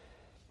language.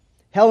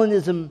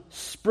 Hellenism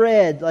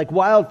spread like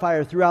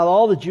wildfire throughout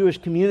all the Jewish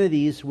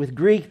communities, with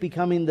Greek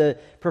becoming the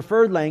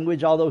preferred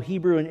language, although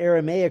Hebrew and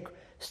Aramaic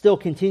still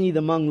continued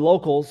among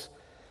locals.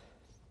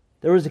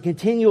 There was a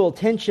continual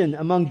tension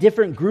among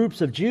different groups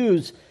of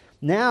Jews,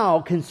 now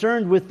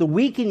concerned with the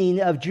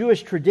weakening of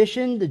Jewish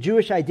tradition, the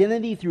Jewish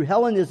identity through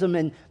Hellenism,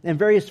 and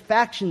various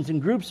factions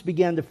and groups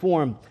began to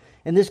form.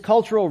 And this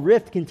cultural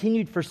rift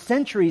continued for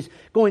centuries,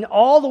 going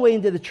all the way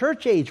into the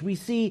church age. We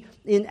see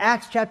in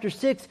Acts chapter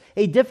 6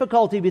 a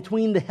difficulty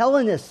between the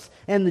Hellenists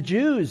and the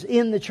Jews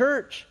in the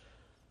church.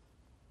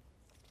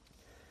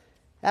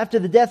 After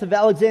the death of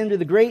Alexander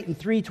the Great in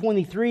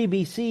 323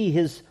 BC,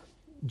 his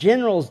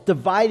generals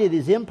divided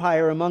his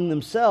empire among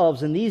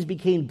themselves, and these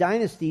became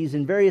dynasties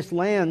in various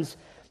lands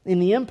in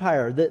the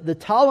empire. The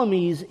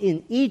Ptolemies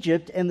in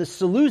Egypt and the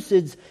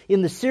Seleucids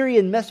in the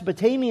Syrian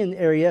Mesopotamian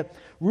area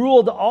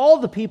ruled all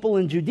the people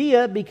in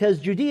Judea,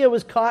 because Judea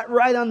was caught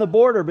right on the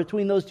border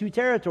between those two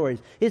territories.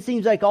 It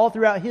seems like all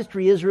throughout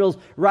history, Israel's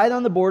right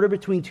on the border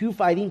between two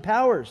fighting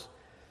powers.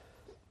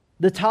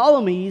 The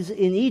Ptolemies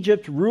in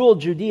Egypt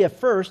ruled Judea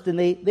first, and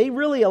they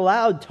really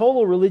allowed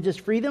total religious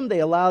freedom.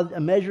 They allowed a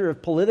measure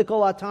of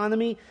political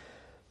autonomy.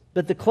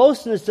 But the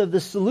closeness of the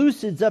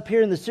Seleucids up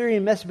here in the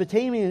Syrian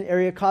Mesopotamian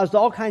area caused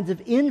all kinds of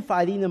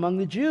infighting among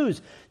the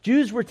Jews.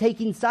 Jews were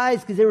taking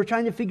sides because they were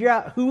trying to figure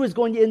out who was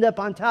going to end up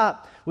on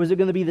top. Was it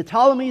going to be the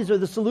Ptolemies or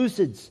the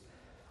Seleucids?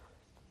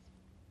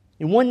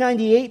 In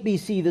 198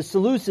 BC, the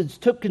Seleucids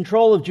took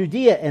control of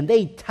Judea, and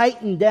they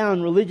tightened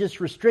down religious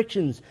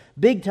restrictions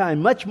big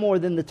time, much more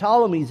than the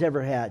Ptolemies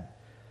ever had.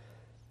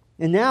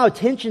 And now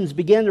tensions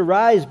began to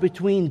rise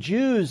between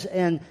Jews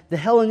and the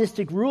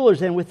Hellenistic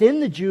rulers and within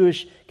the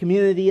Jewish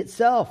community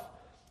itself.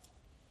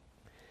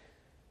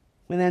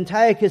 When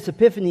Antiochus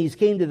Epiphanes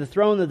came to the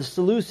throne of the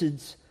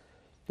Seleucids,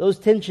 those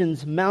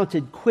tensions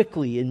mounted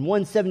quickly. In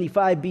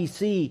 175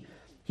 BC,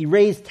 he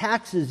raised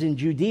taxes in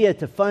Judea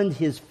to fund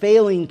his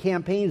failing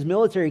campaigns,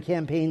 military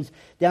campaigns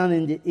down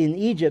in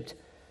Egypt.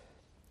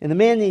 And a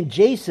man named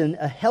Jason,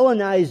 a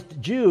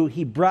Hellenized Jew,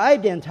 he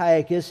bribed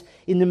Antiochus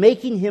into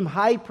making him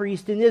high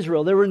priest in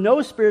Israel. There were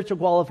no spiritual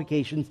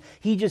qualifications.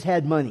 He just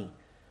had money.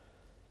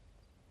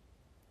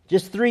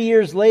 Just 3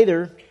 years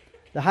later,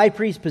 the high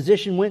priest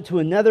position went to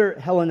another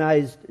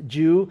Hellenized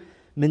Jew,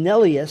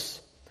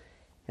 Menelaus.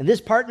 And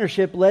this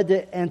partnership led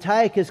to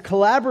Antiochus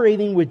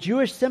collaborating with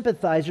Jewish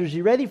sympathizers,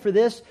 you ready for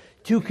this?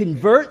 To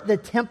convert the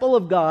temple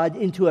of God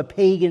into a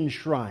pagan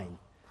shrine.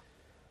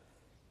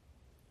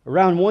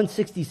 Around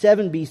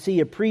 167 BC,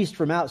 a priest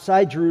from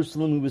outside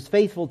Jerusalem who was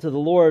faithful to the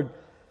Lord,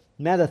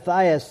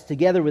 Mattathias,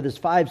 together with his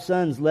 5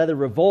 sons, led a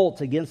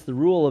revolt against the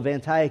rule of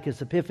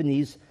Antiochus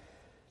Epiphanes.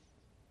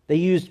 They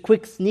used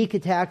quick sneak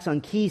attacks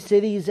on key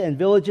cities and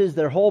villages.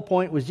 Their whole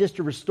point was just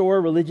to restore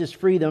religious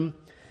freedom.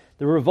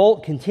 The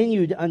revolt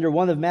continued under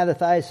one of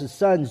Mattathias'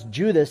 sons,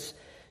 Judas.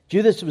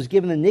 Judas was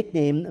given the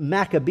nickname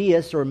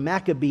Maccabeus or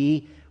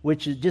Maccabee,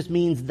 which just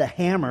means the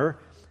hammer.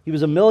 He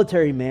was a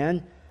military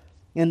man.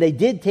 And they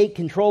did take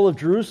control of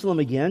Jerusalem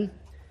again.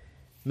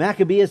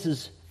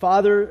 Maccabeus'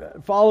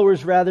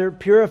 followers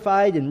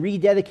purified and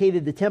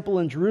rededicated the temple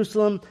in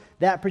Jerusalem.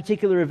 That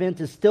particular event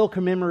is still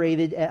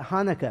commemorated at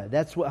Hanukkah.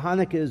 That's what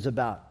Hanukkah is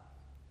about.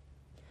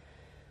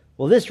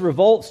 Well, this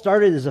revolt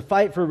started as a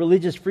fight for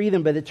religious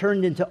freedom, but it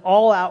turned into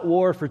all-out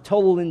war for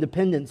total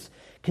independence.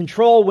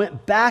 Control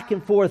went back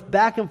and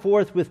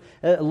forth with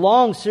a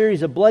long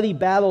series of bloody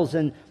battles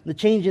and the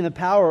changing of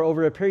power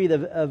over a period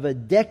of a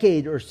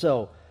decade or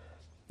so.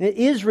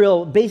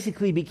 Israel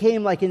basically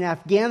became like in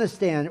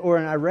Afghanistan or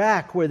in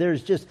Iraq, where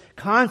there's just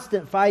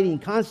constant fighting,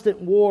 constant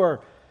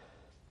war.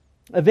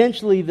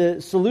 Eventually, the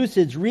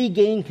Seleucids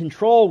regained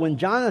control when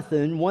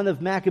Jonathan, one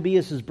of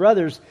Maccabeus'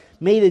 brothers,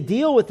 made a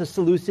deal with the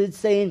Seleucids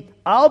saying,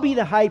 "I'll be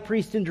the high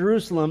priest in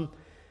Jerusalem,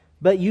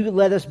 but you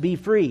let us be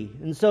free."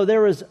 And so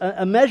there was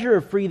a measure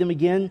of freedom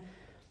again,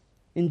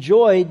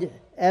 enjoyed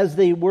as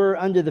they were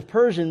under the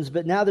Persians,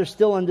 but now they're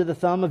still under the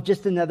thumb of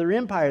just another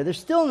empire. They're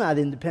still not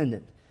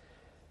independent.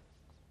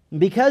 And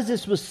because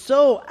this was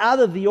so out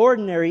of the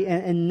ordinary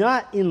and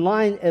not in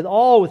line at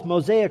all with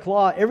Mosaic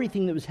law,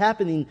 everything that was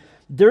happening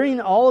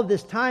during all of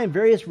this time,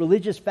 various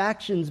religious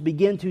factions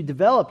began to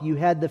develop. You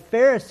had the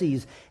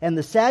Pharisees and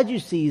the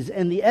Sadducees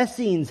and the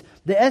Essenes.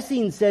 The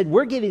Essenes said,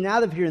 "We're getting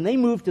out of here," and they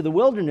moved to the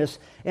wilderness.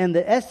 And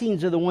the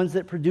Essenes are the ones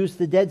that produced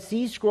the Dead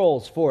Sea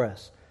Scrolls for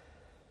us.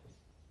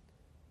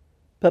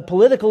 But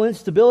political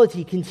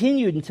instability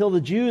continued until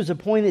the Jews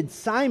appointed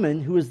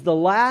Simon, who was the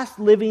last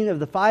living of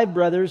the five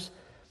brothers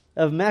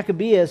of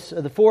Maccabeus,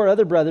 or the four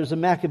other brothers of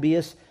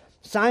Maccabeus.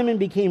 Simon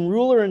became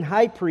ruler and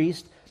high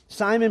priest.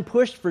 Simon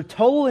pushed for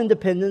total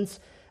independence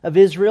of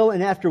Israel,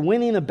 and after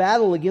winning a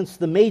battle against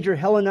the major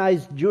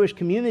Hellenized Jewish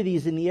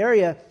communities in the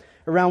area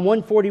around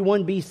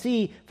 141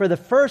 BC, for the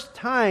first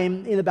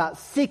time in about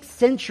 6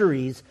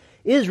 centuries,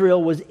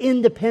 Israel was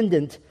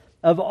independent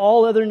of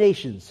all other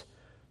nations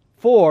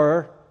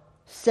for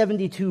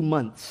 72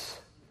 months.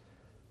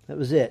 That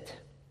was it.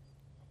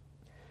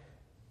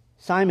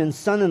 Simon's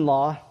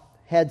son-in-law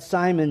had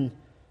Simon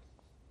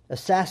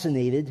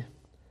assassinated.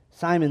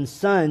 Simon's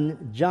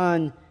son,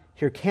 John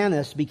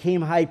Hyrcanus,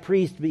 became high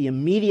priest, but he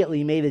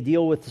immediately made a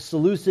deal with the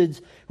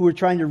Seleucids, who were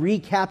trying to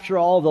recapture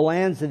all the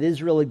lands that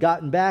Israel had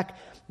gotten back.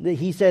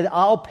 He said,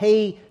 "I'll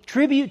pay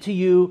tribute to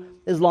you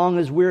as long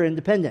as we're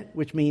independent,"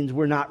 which means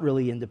we're not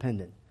really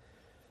independent.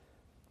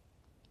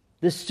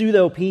 This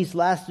pseudo-peace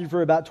lasted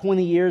for about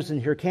 20 years,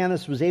 and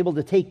Hyrcanus was able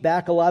to take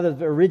back a lot of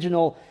the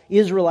original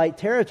Israelite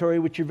territory,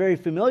 which you're very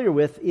familiar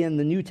with in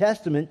the New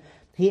Testament.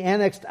 He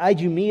annexed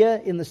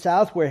Idumea in the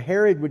south, where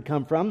Herod would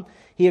come from.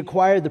 He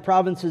acquired the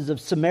provinces of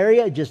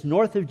Samaria, just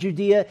north of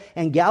Judea,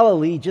 and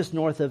Galilee, just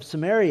north of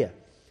Samaria.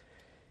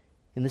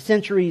 In the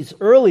centuries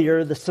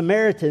earlier, the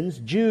Samaritans,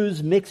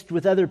 Jews mixed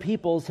with other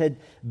peoples, had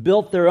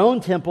built their own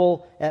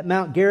temple at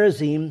Mount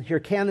Gerizim.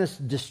 Hyrcanus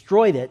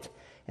destroyed it,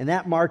 and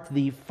that marked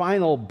the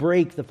final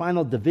break, the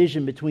final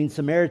division between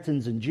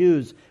Samaritans and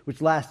Jews,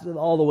 which lasted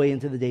all the way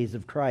into the days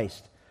of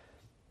Christ.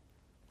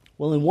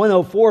 Well, in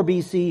 104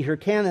 BC,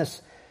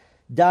 Hyrcanus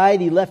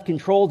died. He left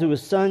control to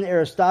his son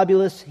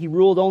Aristobulus. He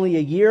ruled only a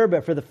year,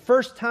 but for the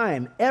first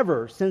time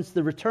ever since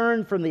the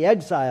return from the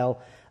exile,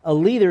 a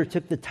leader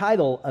took the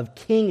title of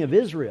King of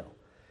Israel.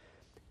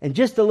 And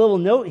just a little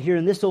note here,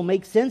 and this will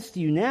make sense to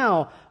you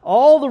now,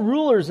 all the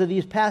rulers of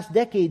these past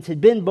decades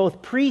had been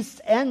both priests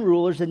and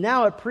rulers, and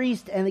now a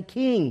priest and a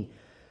king.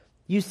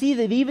 You see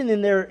that even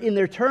in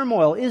their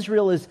turmoil,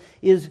 Israel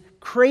is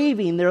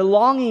craving, they're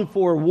longing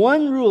for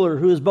one ruler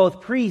who is both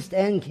priest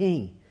and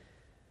king.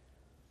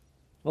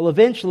 Well,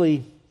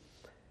 eventually,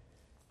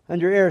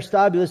 under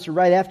Aristobulus, or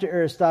right after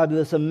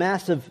Aristobulus, a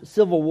massive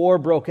civil war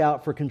broke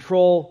out for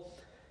control.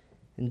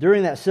 And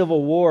during that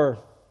civil war,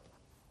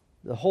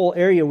 the whole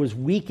area was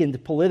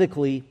weakened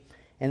politically,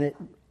 and it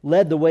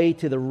led the way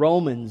to the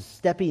Romans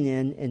stepping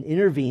in and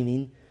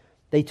intervening.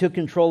 They took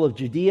control of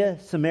Judea,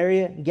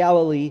 Samaria,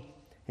 Galilee,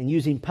 and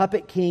using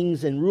puppet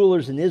kings and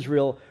rulers in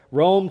Israel,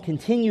 Rome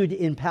continued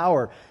in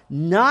power.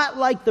 Not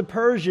like the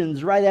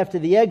Persians right after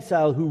the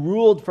exile, who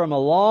ruled from a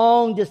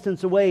long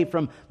distance away,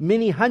 from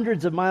many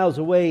hundreds of miles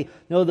away.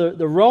 No,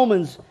 the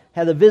Romans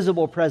had a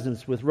visible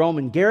presence with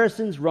Roman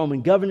garrisons,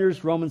 Roman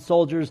governors, Roman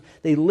soldiers.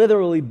 They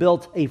literally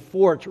built a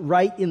fort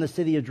right in the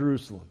city of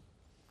Jerusalem.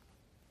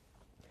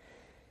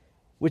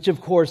 Which,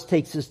 of course,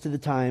 takes us to the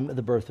time of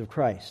the birth of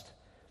Christ.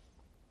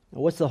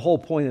 Now, what's the whole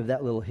point of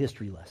that little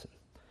history lesson?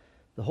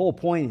 The whole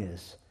point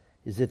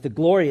is that the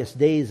glorious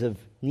days of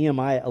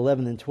Nehemiah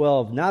 11 and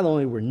 12 not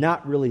only were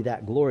not really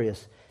that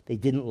glorious, they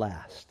didn't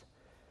last.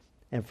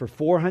 And for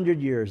 400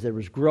 years there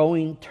was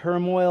growing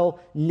turmoil,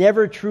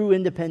 never true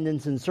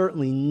independence, and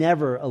certainly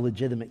never a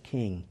legitimate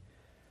king.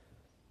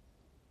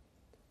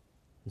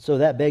 And so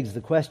that begs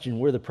the question,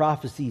 were the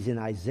prophecies in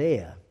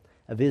Isaiah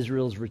of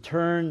Israel's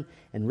return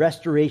and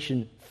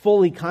restoration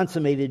fully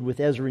consummated with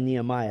Ezra and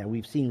Nehemiah?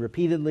 We've seen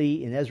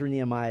repeatedly in Ezra and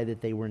Nehemiah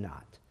that they were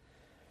not.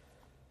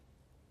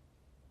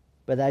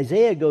 But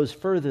Isaiah goes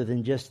further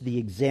than just the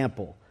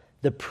example,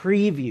 the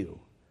preview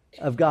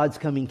of God's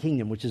coming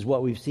kingdom, which is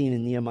what we've seen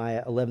in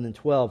Nehemiah 11 and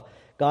 12.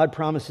 God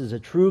promises a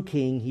true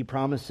king. He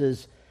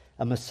promises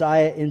a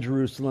Messiah in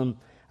Jerusalem.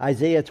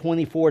 Isaiah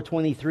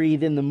 24:23,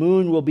 then the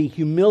moon will be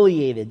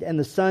humiliated and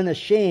the sun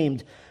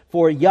ashamed,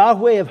 for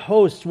Yahweh of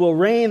hosts will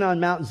reign on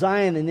Mount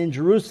Zion and in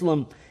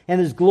Jerusalem, and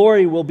his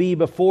glory will be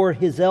before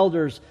his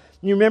elders.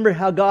 And you remember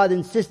how God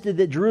insisted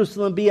that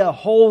Jerusalem be a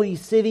holy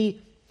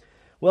city?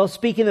 Well,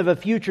 speaking of a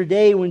future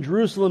day when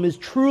Jerusalem is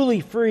truly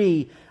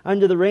free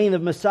under the reign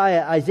of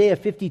Messiah, Isaiah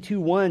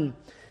 52:1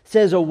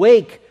 says,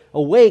 awake,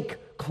 awake,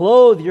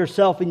 clothe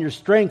yourself in your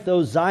strength,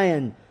 O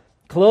Zion.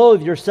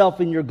 Clothe yourself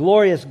in your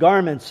glorious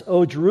garments,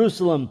 O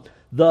Jerusalem,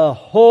 the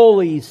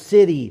holy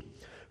city.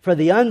 For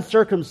the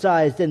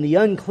uncircumcised and the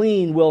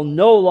unclean will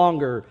no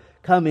longer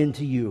come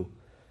into you.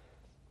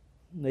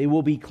 They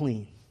will be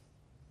clean.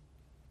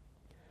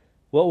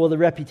 What will the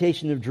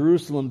reputation of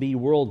Jerusalem be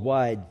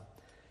worldwide?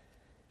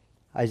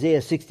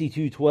 Isaiah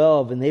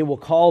 62:12, and they will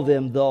call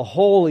them the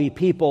holy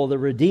people, the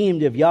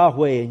redeemed of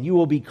Yahweh, and you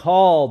will be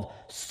called,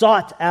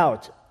 sought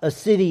out, a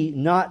city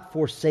not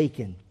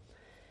forsaken.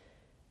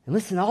 And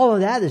listen, all of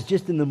that is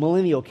just in the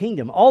millennial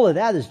kingdom. All of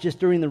that is just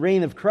during the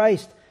reign of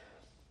Christ.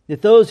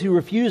 That those who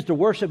refuse to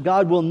worship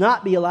God will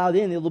not be allowed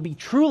in. It will be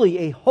truly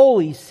a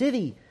holy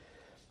city.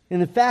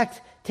 And in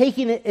fact,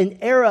 taking it an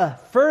era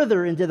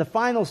further into the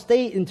final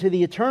state, into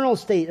the eternal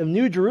state of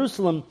New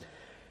Jerusalem,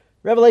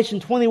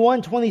 Revelation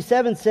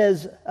 21:27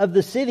 says of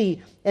the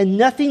city, and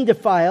nothing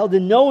defiled,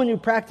 and no one who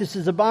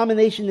practices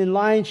abomination in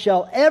lying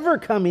shall ever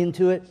come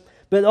into it,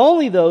 but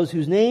only those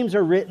whose names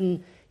are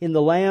written in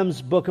the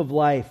Lamb's book of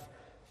life.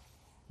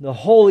 The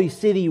holy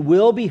city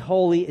will be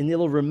holy, and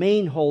it'll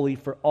remain holy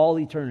for all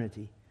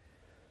eternity.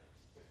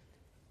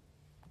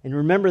 And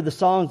remember the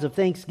songs of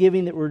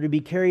thanksgiving that were to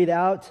be carried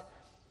out,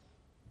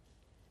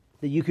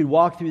 that you could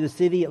walk through the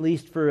city at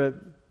least for a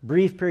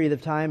brief period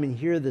of time and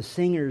hear the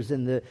singers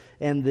and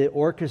the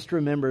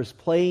orchestra members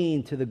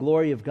playing to the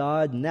glory of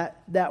God. And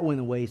that went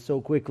away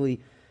so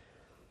quickly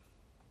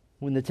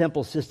when the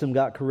temple system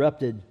got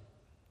corrupted.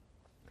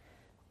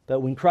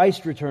 But when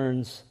Christ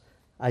returns,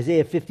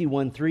 Isaiah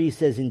 51:3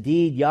 says,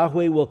 indeed,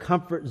 Yahweh will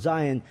comfort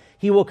Zion.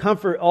 He will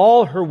comfort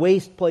all her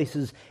waste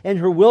places, and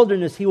her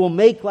wilderness he will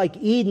make like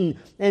Eden,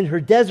 and her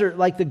desert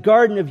like the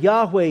garden of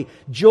Yahweh.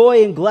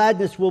 Joy and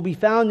gladness will be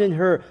found in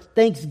her,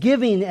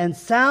 thanksgiving and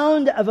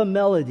sound of a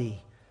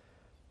melody,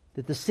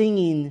 that the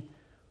singing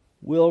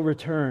will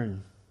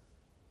return.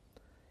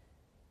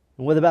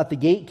 And what about the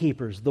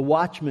gatekeepers, the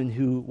watchmen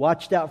who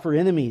watched out for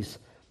enemies?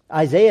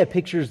 Isaiah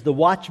pictures the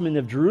watchmen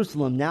of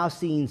Jerusalem now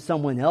seeing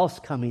someone else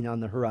coming on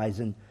the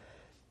horizon.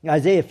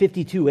 Isaiah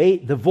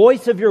 52:8, the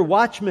voice of your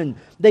watchmen,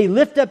 they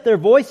lift up their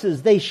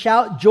voices, they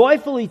shout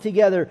joyfully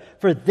together,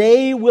 for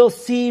they will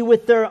see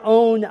with their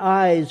own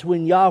eyes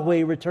when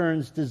Yahweh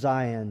returns to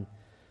Zion.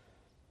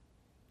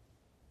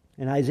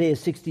 And Isaiah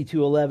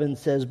 62:11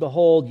 says,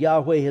 behold,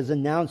 Yahweh has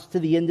announced to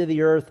the end of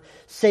the earth,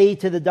 say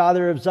to the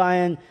daughter of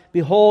Zion,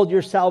 behold,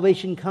 your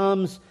salvation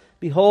comes,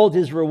 behold,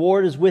 his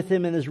reward is with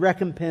him and his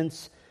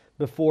recompense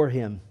before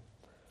him.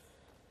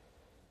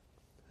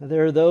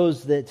 There are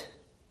those that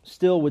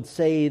still would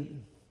say,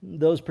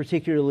 those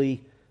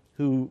particularly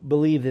who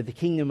believe that the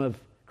kingdom of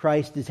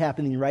Christ is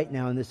happening right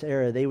now in this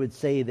era, they would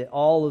say that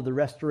all of the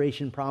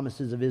restoration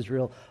promises of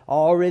Israel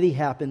already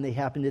happened. They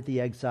happened at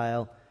the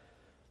exile,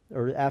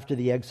 or after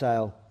the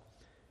exile.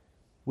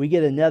 We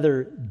get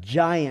another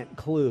giant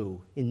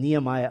clue in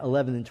Nehemiah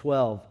 11 and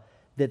 12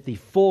 that the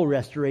full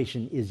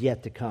restoration is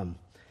yet to come.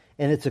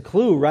 And it's a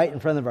clue right in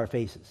front of our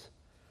faces.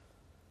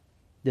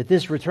 That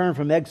this return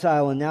from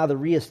exile and now the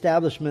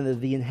reestablishment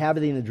of the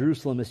inhabiting of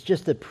Jerusalem is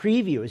just a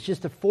preview. It's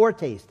just a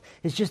foretaste.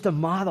 It's just a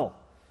model.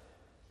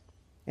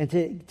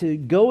 And to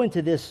go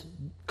into this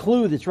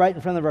clue that's right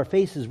in front of our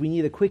faces, we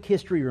need a quick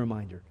history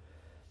reminder.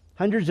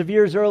 Hundreds of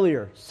years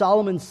earlier,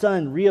 Solomon's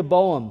son,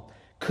 Rehoboam,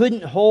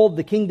 couldn't hold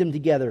the kingdom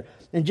together.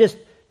 And just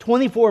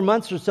 24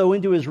 months or so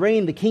into his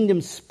reign, the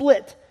kingdom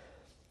split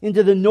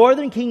into the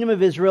northern kingdom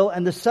of Israel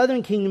and the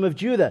southern kingdom of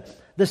Judah.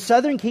 The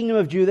southern kingdom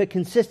of Judah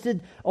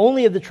consisted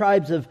only of the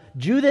tribes of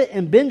Judah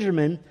and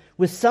Benjamin,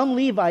 with some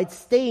Levites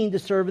staying to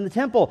serve in the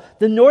temple.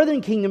 The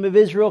northern kingdom of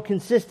Israel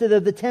consisted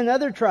of the 10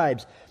 other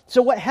tribes.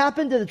 So what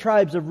happened to the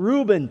tribes of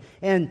Reuben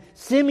and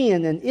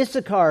Simeon and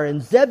Issachar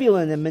and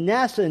Zebulun and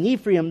Manasseh and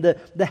Ephraim,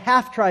 the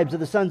half-tribes of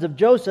the sons of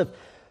Joseph,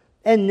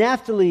 and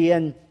Naphtali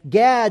and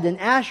Gad and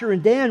Asher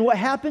and Dan? What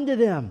happened to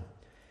them?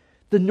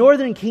 The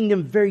northern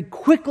kingdom very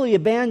quickly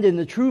abandoned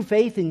the true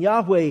faith in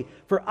Yahweh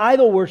for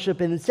idol worship,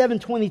 and in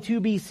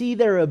 722 BC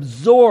they're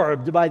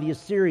absorbed by the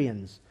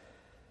Assyrians.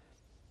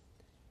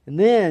 And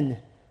then,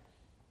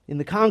 in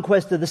the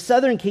conquest of the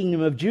southern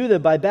kingdom of Judah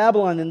by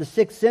Babylon in the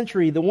 6th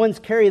century, the ones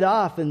carried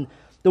off and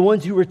the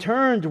ones who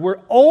returned were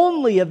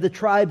only of the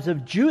tribes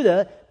of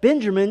Judah,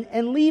 Benjamin,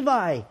 and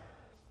Levi.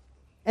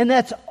 And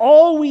that's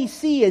all we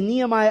see in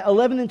Nehemiah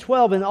 11 and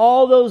 12. In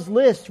all those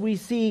lists, we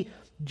see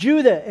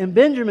Judah and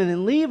Benjamin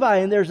and Levi,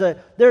 and there's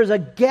a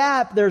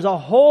gap, there's a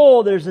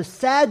hole, there's a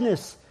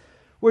sadness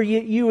where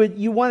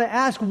you want to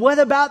ask, what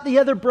about the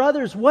other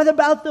brothers? What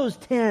about those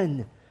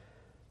 10?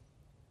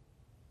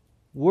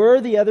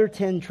 Were the other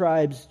 10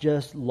 tribes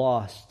just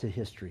lost to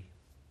history?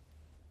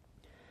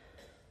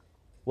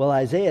 Well,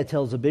 Isaiah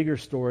tells a bigger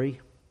story,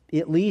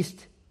 at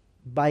least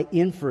by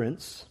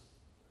inference.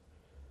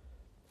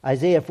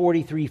 Isaiah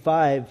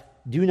 43:5,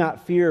 "Do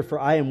not fear, for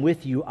I am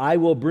with you. I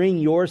will bring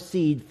your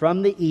seed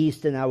from the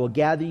east, and I will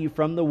gather you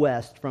from the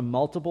west," from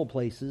multiple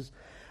places.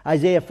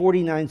 Isaiah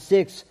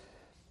 49:6,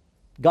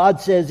 God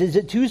says, "Is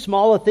it too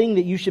small a thing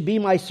that you should be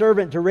my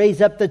servant to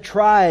raise up the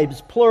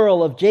tribes,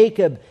 plural, of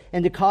Jacob,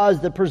 and to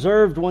cause the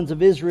preserved ones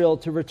of Israel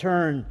to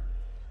return?"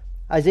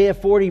 Isaiah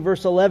 40,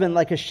 verse 11,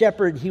 "Like a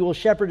shepherd, he will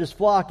shepherd his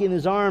flock in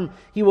his arm.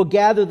 He will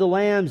gather the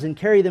lambs and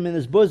carry them in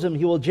his bosom.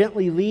 He will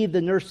gently lead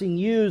the nursing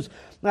ewes."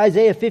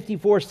 Isaiah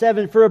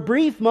 54:7, "For a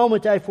brief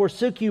moment I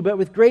forsook you, but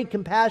with great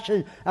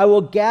compassion I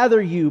will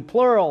gather you,"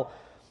 plural.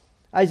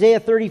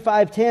 Isaiah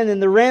 35:10,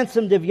 "And the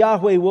ransomed of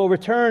Yahweh will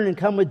return and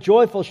come with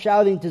joyful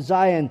shouting to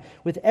Zion,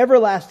 with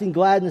everlasting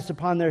gladness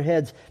upon their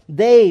heads.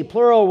 They,"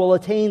 plural, "will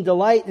attain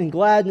delight and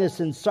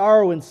gladness, and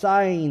sorrow and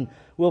sighing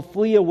will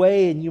flee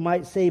away." And you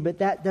might say, but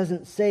that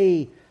doesn't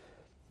say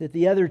that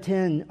the other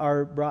 10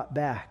 are brought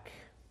back.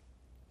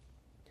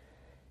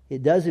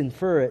 It does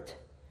infer it.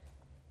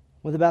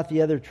 What about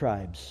the other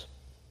tribes?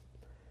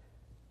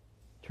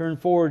 Turn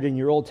forward in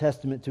your Old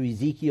Testament to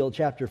Ezekiel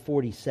chapter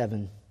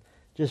 47,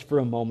 just for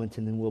a moment,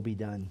 and then we'll be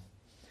done.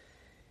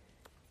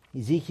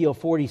 Ezekiel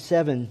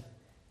 47.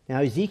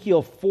 Now,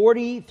 Ezekiel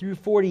 40 through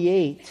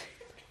 48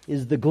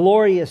 is the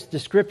glorious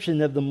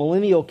description of the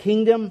millennial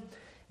kingdom,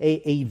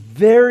 a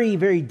very,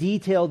 very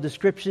detailed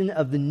description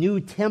of the new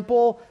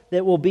temple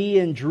that will be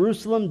in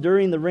Jerusalem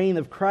during the reign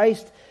of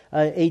Christ,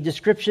 a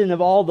description of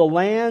all the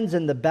lands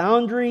and the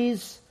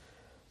boundaries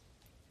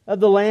of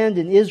the land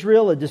in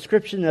Israel, a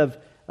description of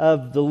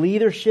the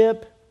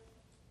leadership.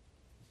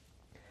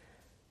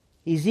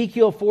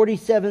 Ezekiel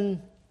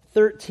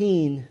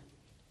 47:13,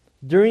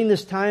 during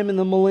this time in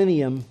the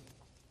millennium,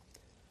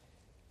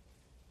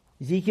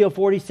 Ezekiel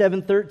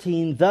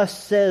 47:13,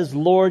 "Thus says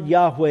Lord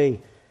Yahweh,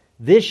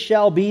 this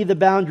shall be the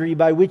boundary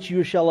by which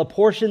you shall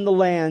apportion the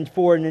land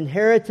for an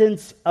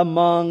inheritance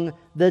among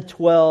the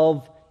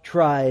 12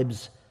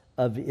 tribes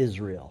of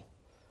Israel."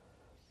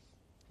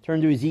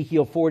 Turn to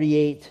Ezekiel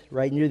 48,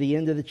 right near the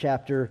end of the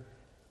chapter.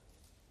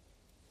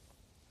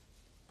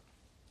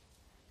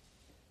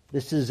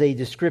 This is a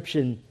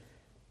description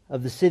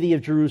of the city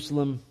of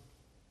Jerusalem.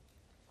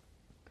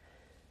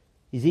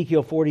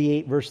 Ezekiel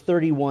 48, verse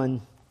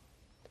 31.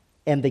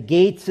 "And the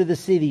gates of the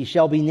city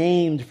shall be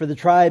named for the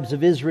tribes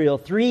of Israel.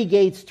 3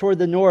 gates toward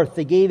the north,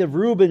 the gate of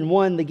Reuben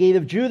 1, the gate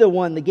of Judah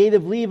 1, the gate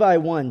of Levi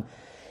 1.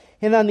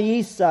 And on the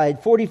east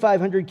side,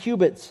 4,500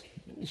 cubits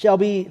shall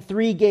be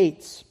 3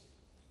 gates.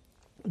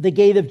 The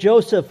gate of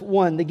Joseph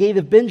 1, the gate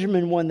of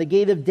Benjamin 1, the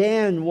gate of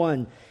Dan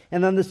 1.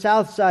 And on the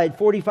south side,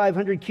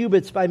 4,500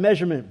 cubits by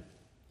measurement,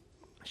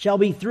 shall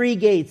be 3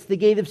 gates. The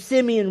gate of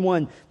Simeon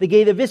 1, the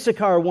gate of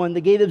Issachar 1,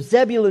 the gate of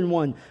Zebulun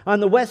 1.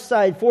 On the west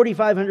side,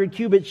 4,500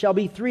 cubits shall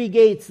be 3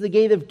 gates. The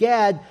gate of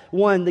Gad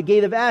 1, the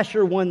gate of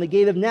Asher 1, the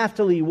gate of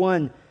Naphtali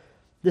 1.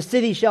 The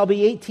city shall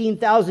be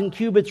 18,000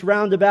 cubits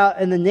round about,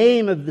 and the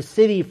name of the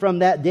city from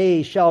that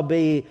day shall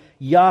be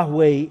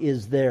Yahweh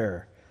is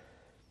there."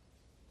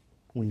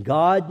 When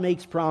God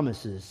makes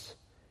promises,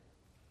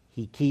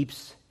 He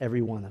keeps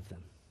every one of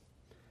them.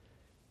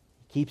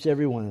 Keeps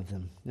every one of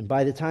them. And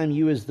by the time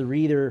you as the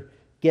reader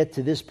get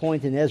to this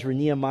point in Ezra and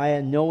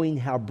Nehemiah, knowing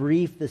how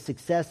brief the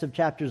success of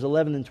chapters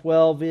 11 and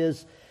 12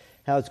 is,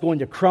 how it's going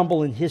to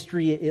crumble in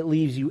history, it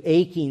leaves you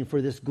aching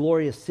for this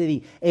glorious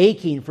city,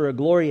 aching for a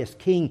glorious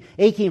king,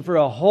 aching for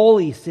a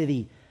holy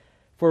city,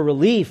 for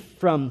relief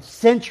from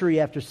century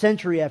after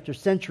century after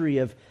century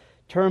of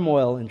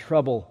turmoil and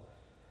trouble.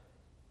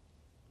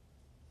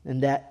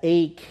 And that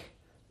ache,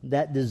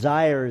 that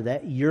desire,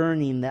 that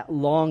yearning, that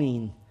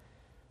longing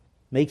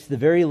makes the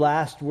very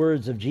last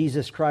words of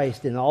Jesus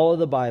Christ in all of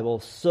the Bible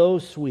so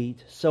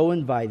sweet, so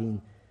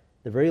inviting.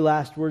 The very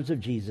last words of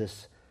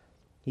Jesus,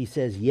 He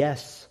says,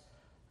 "Yes,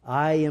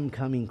 I am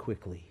coming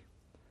quickly."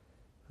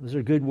 Those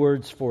are good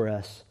words for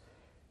us.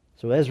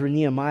 So Ezra and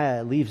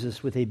Nehemiah leaves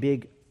us with a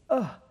big,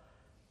 but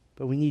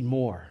we need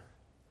more.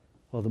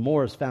 Well, the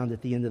more is found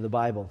at the end of the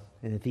Bible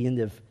and at the end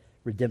of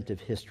redemptive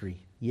history.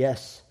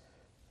 Yes,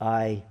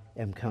 I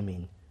am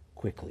coming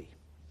quickly.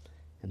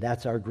 And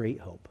that's our great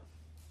hope.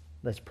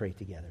 Let's pray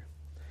together.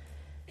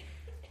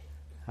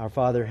 Our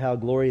Father, how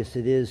glorious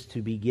it is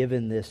to be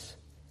given this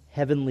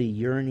heavenly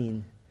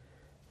yearning,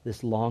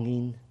 this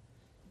longing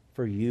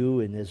for You.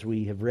 And as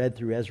we have read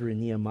through Ezra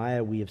and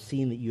Nehemiah, we have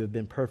seen that You have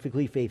been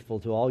perfectly faithful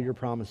to all Your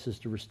promises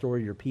to restore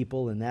Your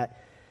people. And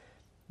that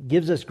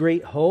gives us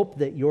great hope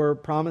that Your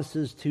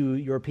promises to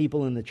Your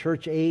people in the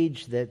church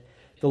age, that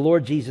the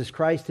Lord Jesus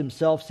Christ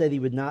Himself said He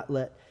would not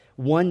let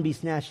one be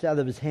snatched out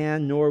of His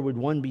hand, nor would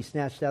one be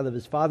snatched out of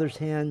His Father's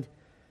hand.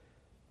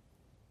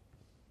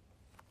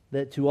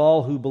 That to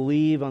all who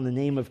believe on the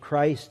name of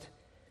Christ,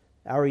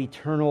 our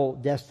eternal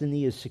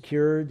destiny is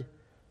secured.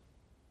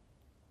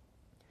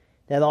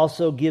 That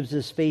also gives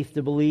us faith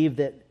to believe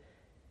that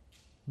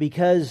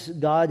because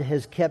God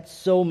has kept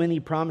so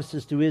many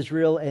promises to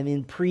Israel, and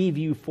in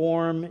preview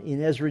form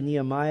in Ezra and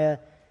Nehemiah,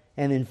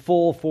 and in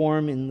full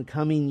form in the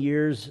coming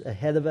years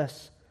ahead of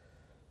us,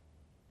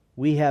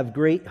 we have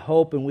great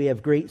hope and we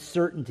have great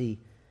certainty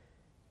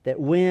that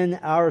when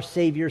our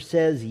Savior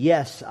says,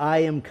 "Yes, I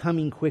am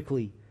coming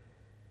quickly,"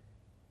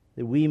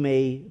 that we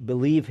may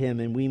believe Him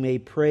and we may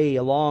pray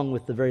along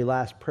with the very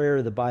last prayer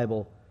of the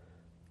Bible,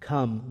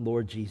 "Come,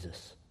 Lord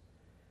Jesus."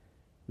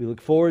 We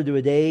look forward to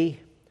a day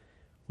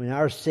when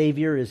our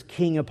Savior is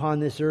King upon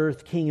this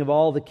earth, King of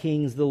all the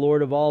kings, the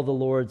Lord of all the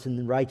lords,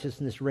 and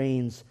righteousness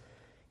reigns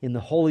in the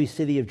holy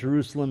city of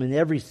Jerusalem, and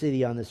every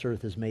city on this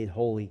earth is made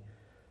holy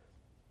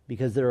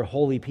because there are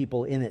holy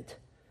people in it.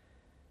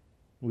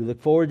 We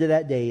look forward to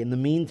that day. In the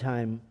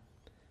meantime,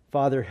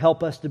 Father,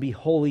 help us to be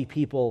holy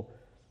people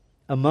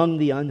among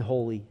the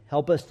unholy.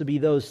 Help us to be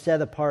those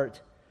set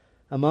apart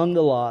among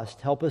the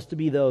lost. Help us to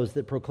be those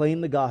that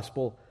proclaim the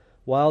gospel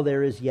while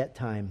there is yet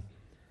time.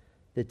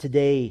 That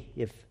today,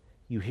 if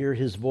you hear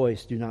His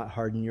voice, do not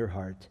harden your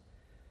heart.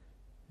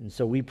 And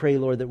so we pray,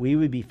 Lord, that we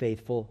would be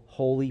faithful,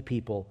 holy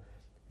people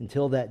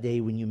until that day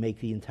when you make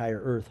the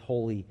entire earth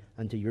holy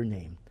unto your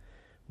name.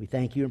 We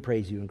thank you and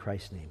praise you in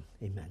Christ's name.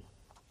 Amen.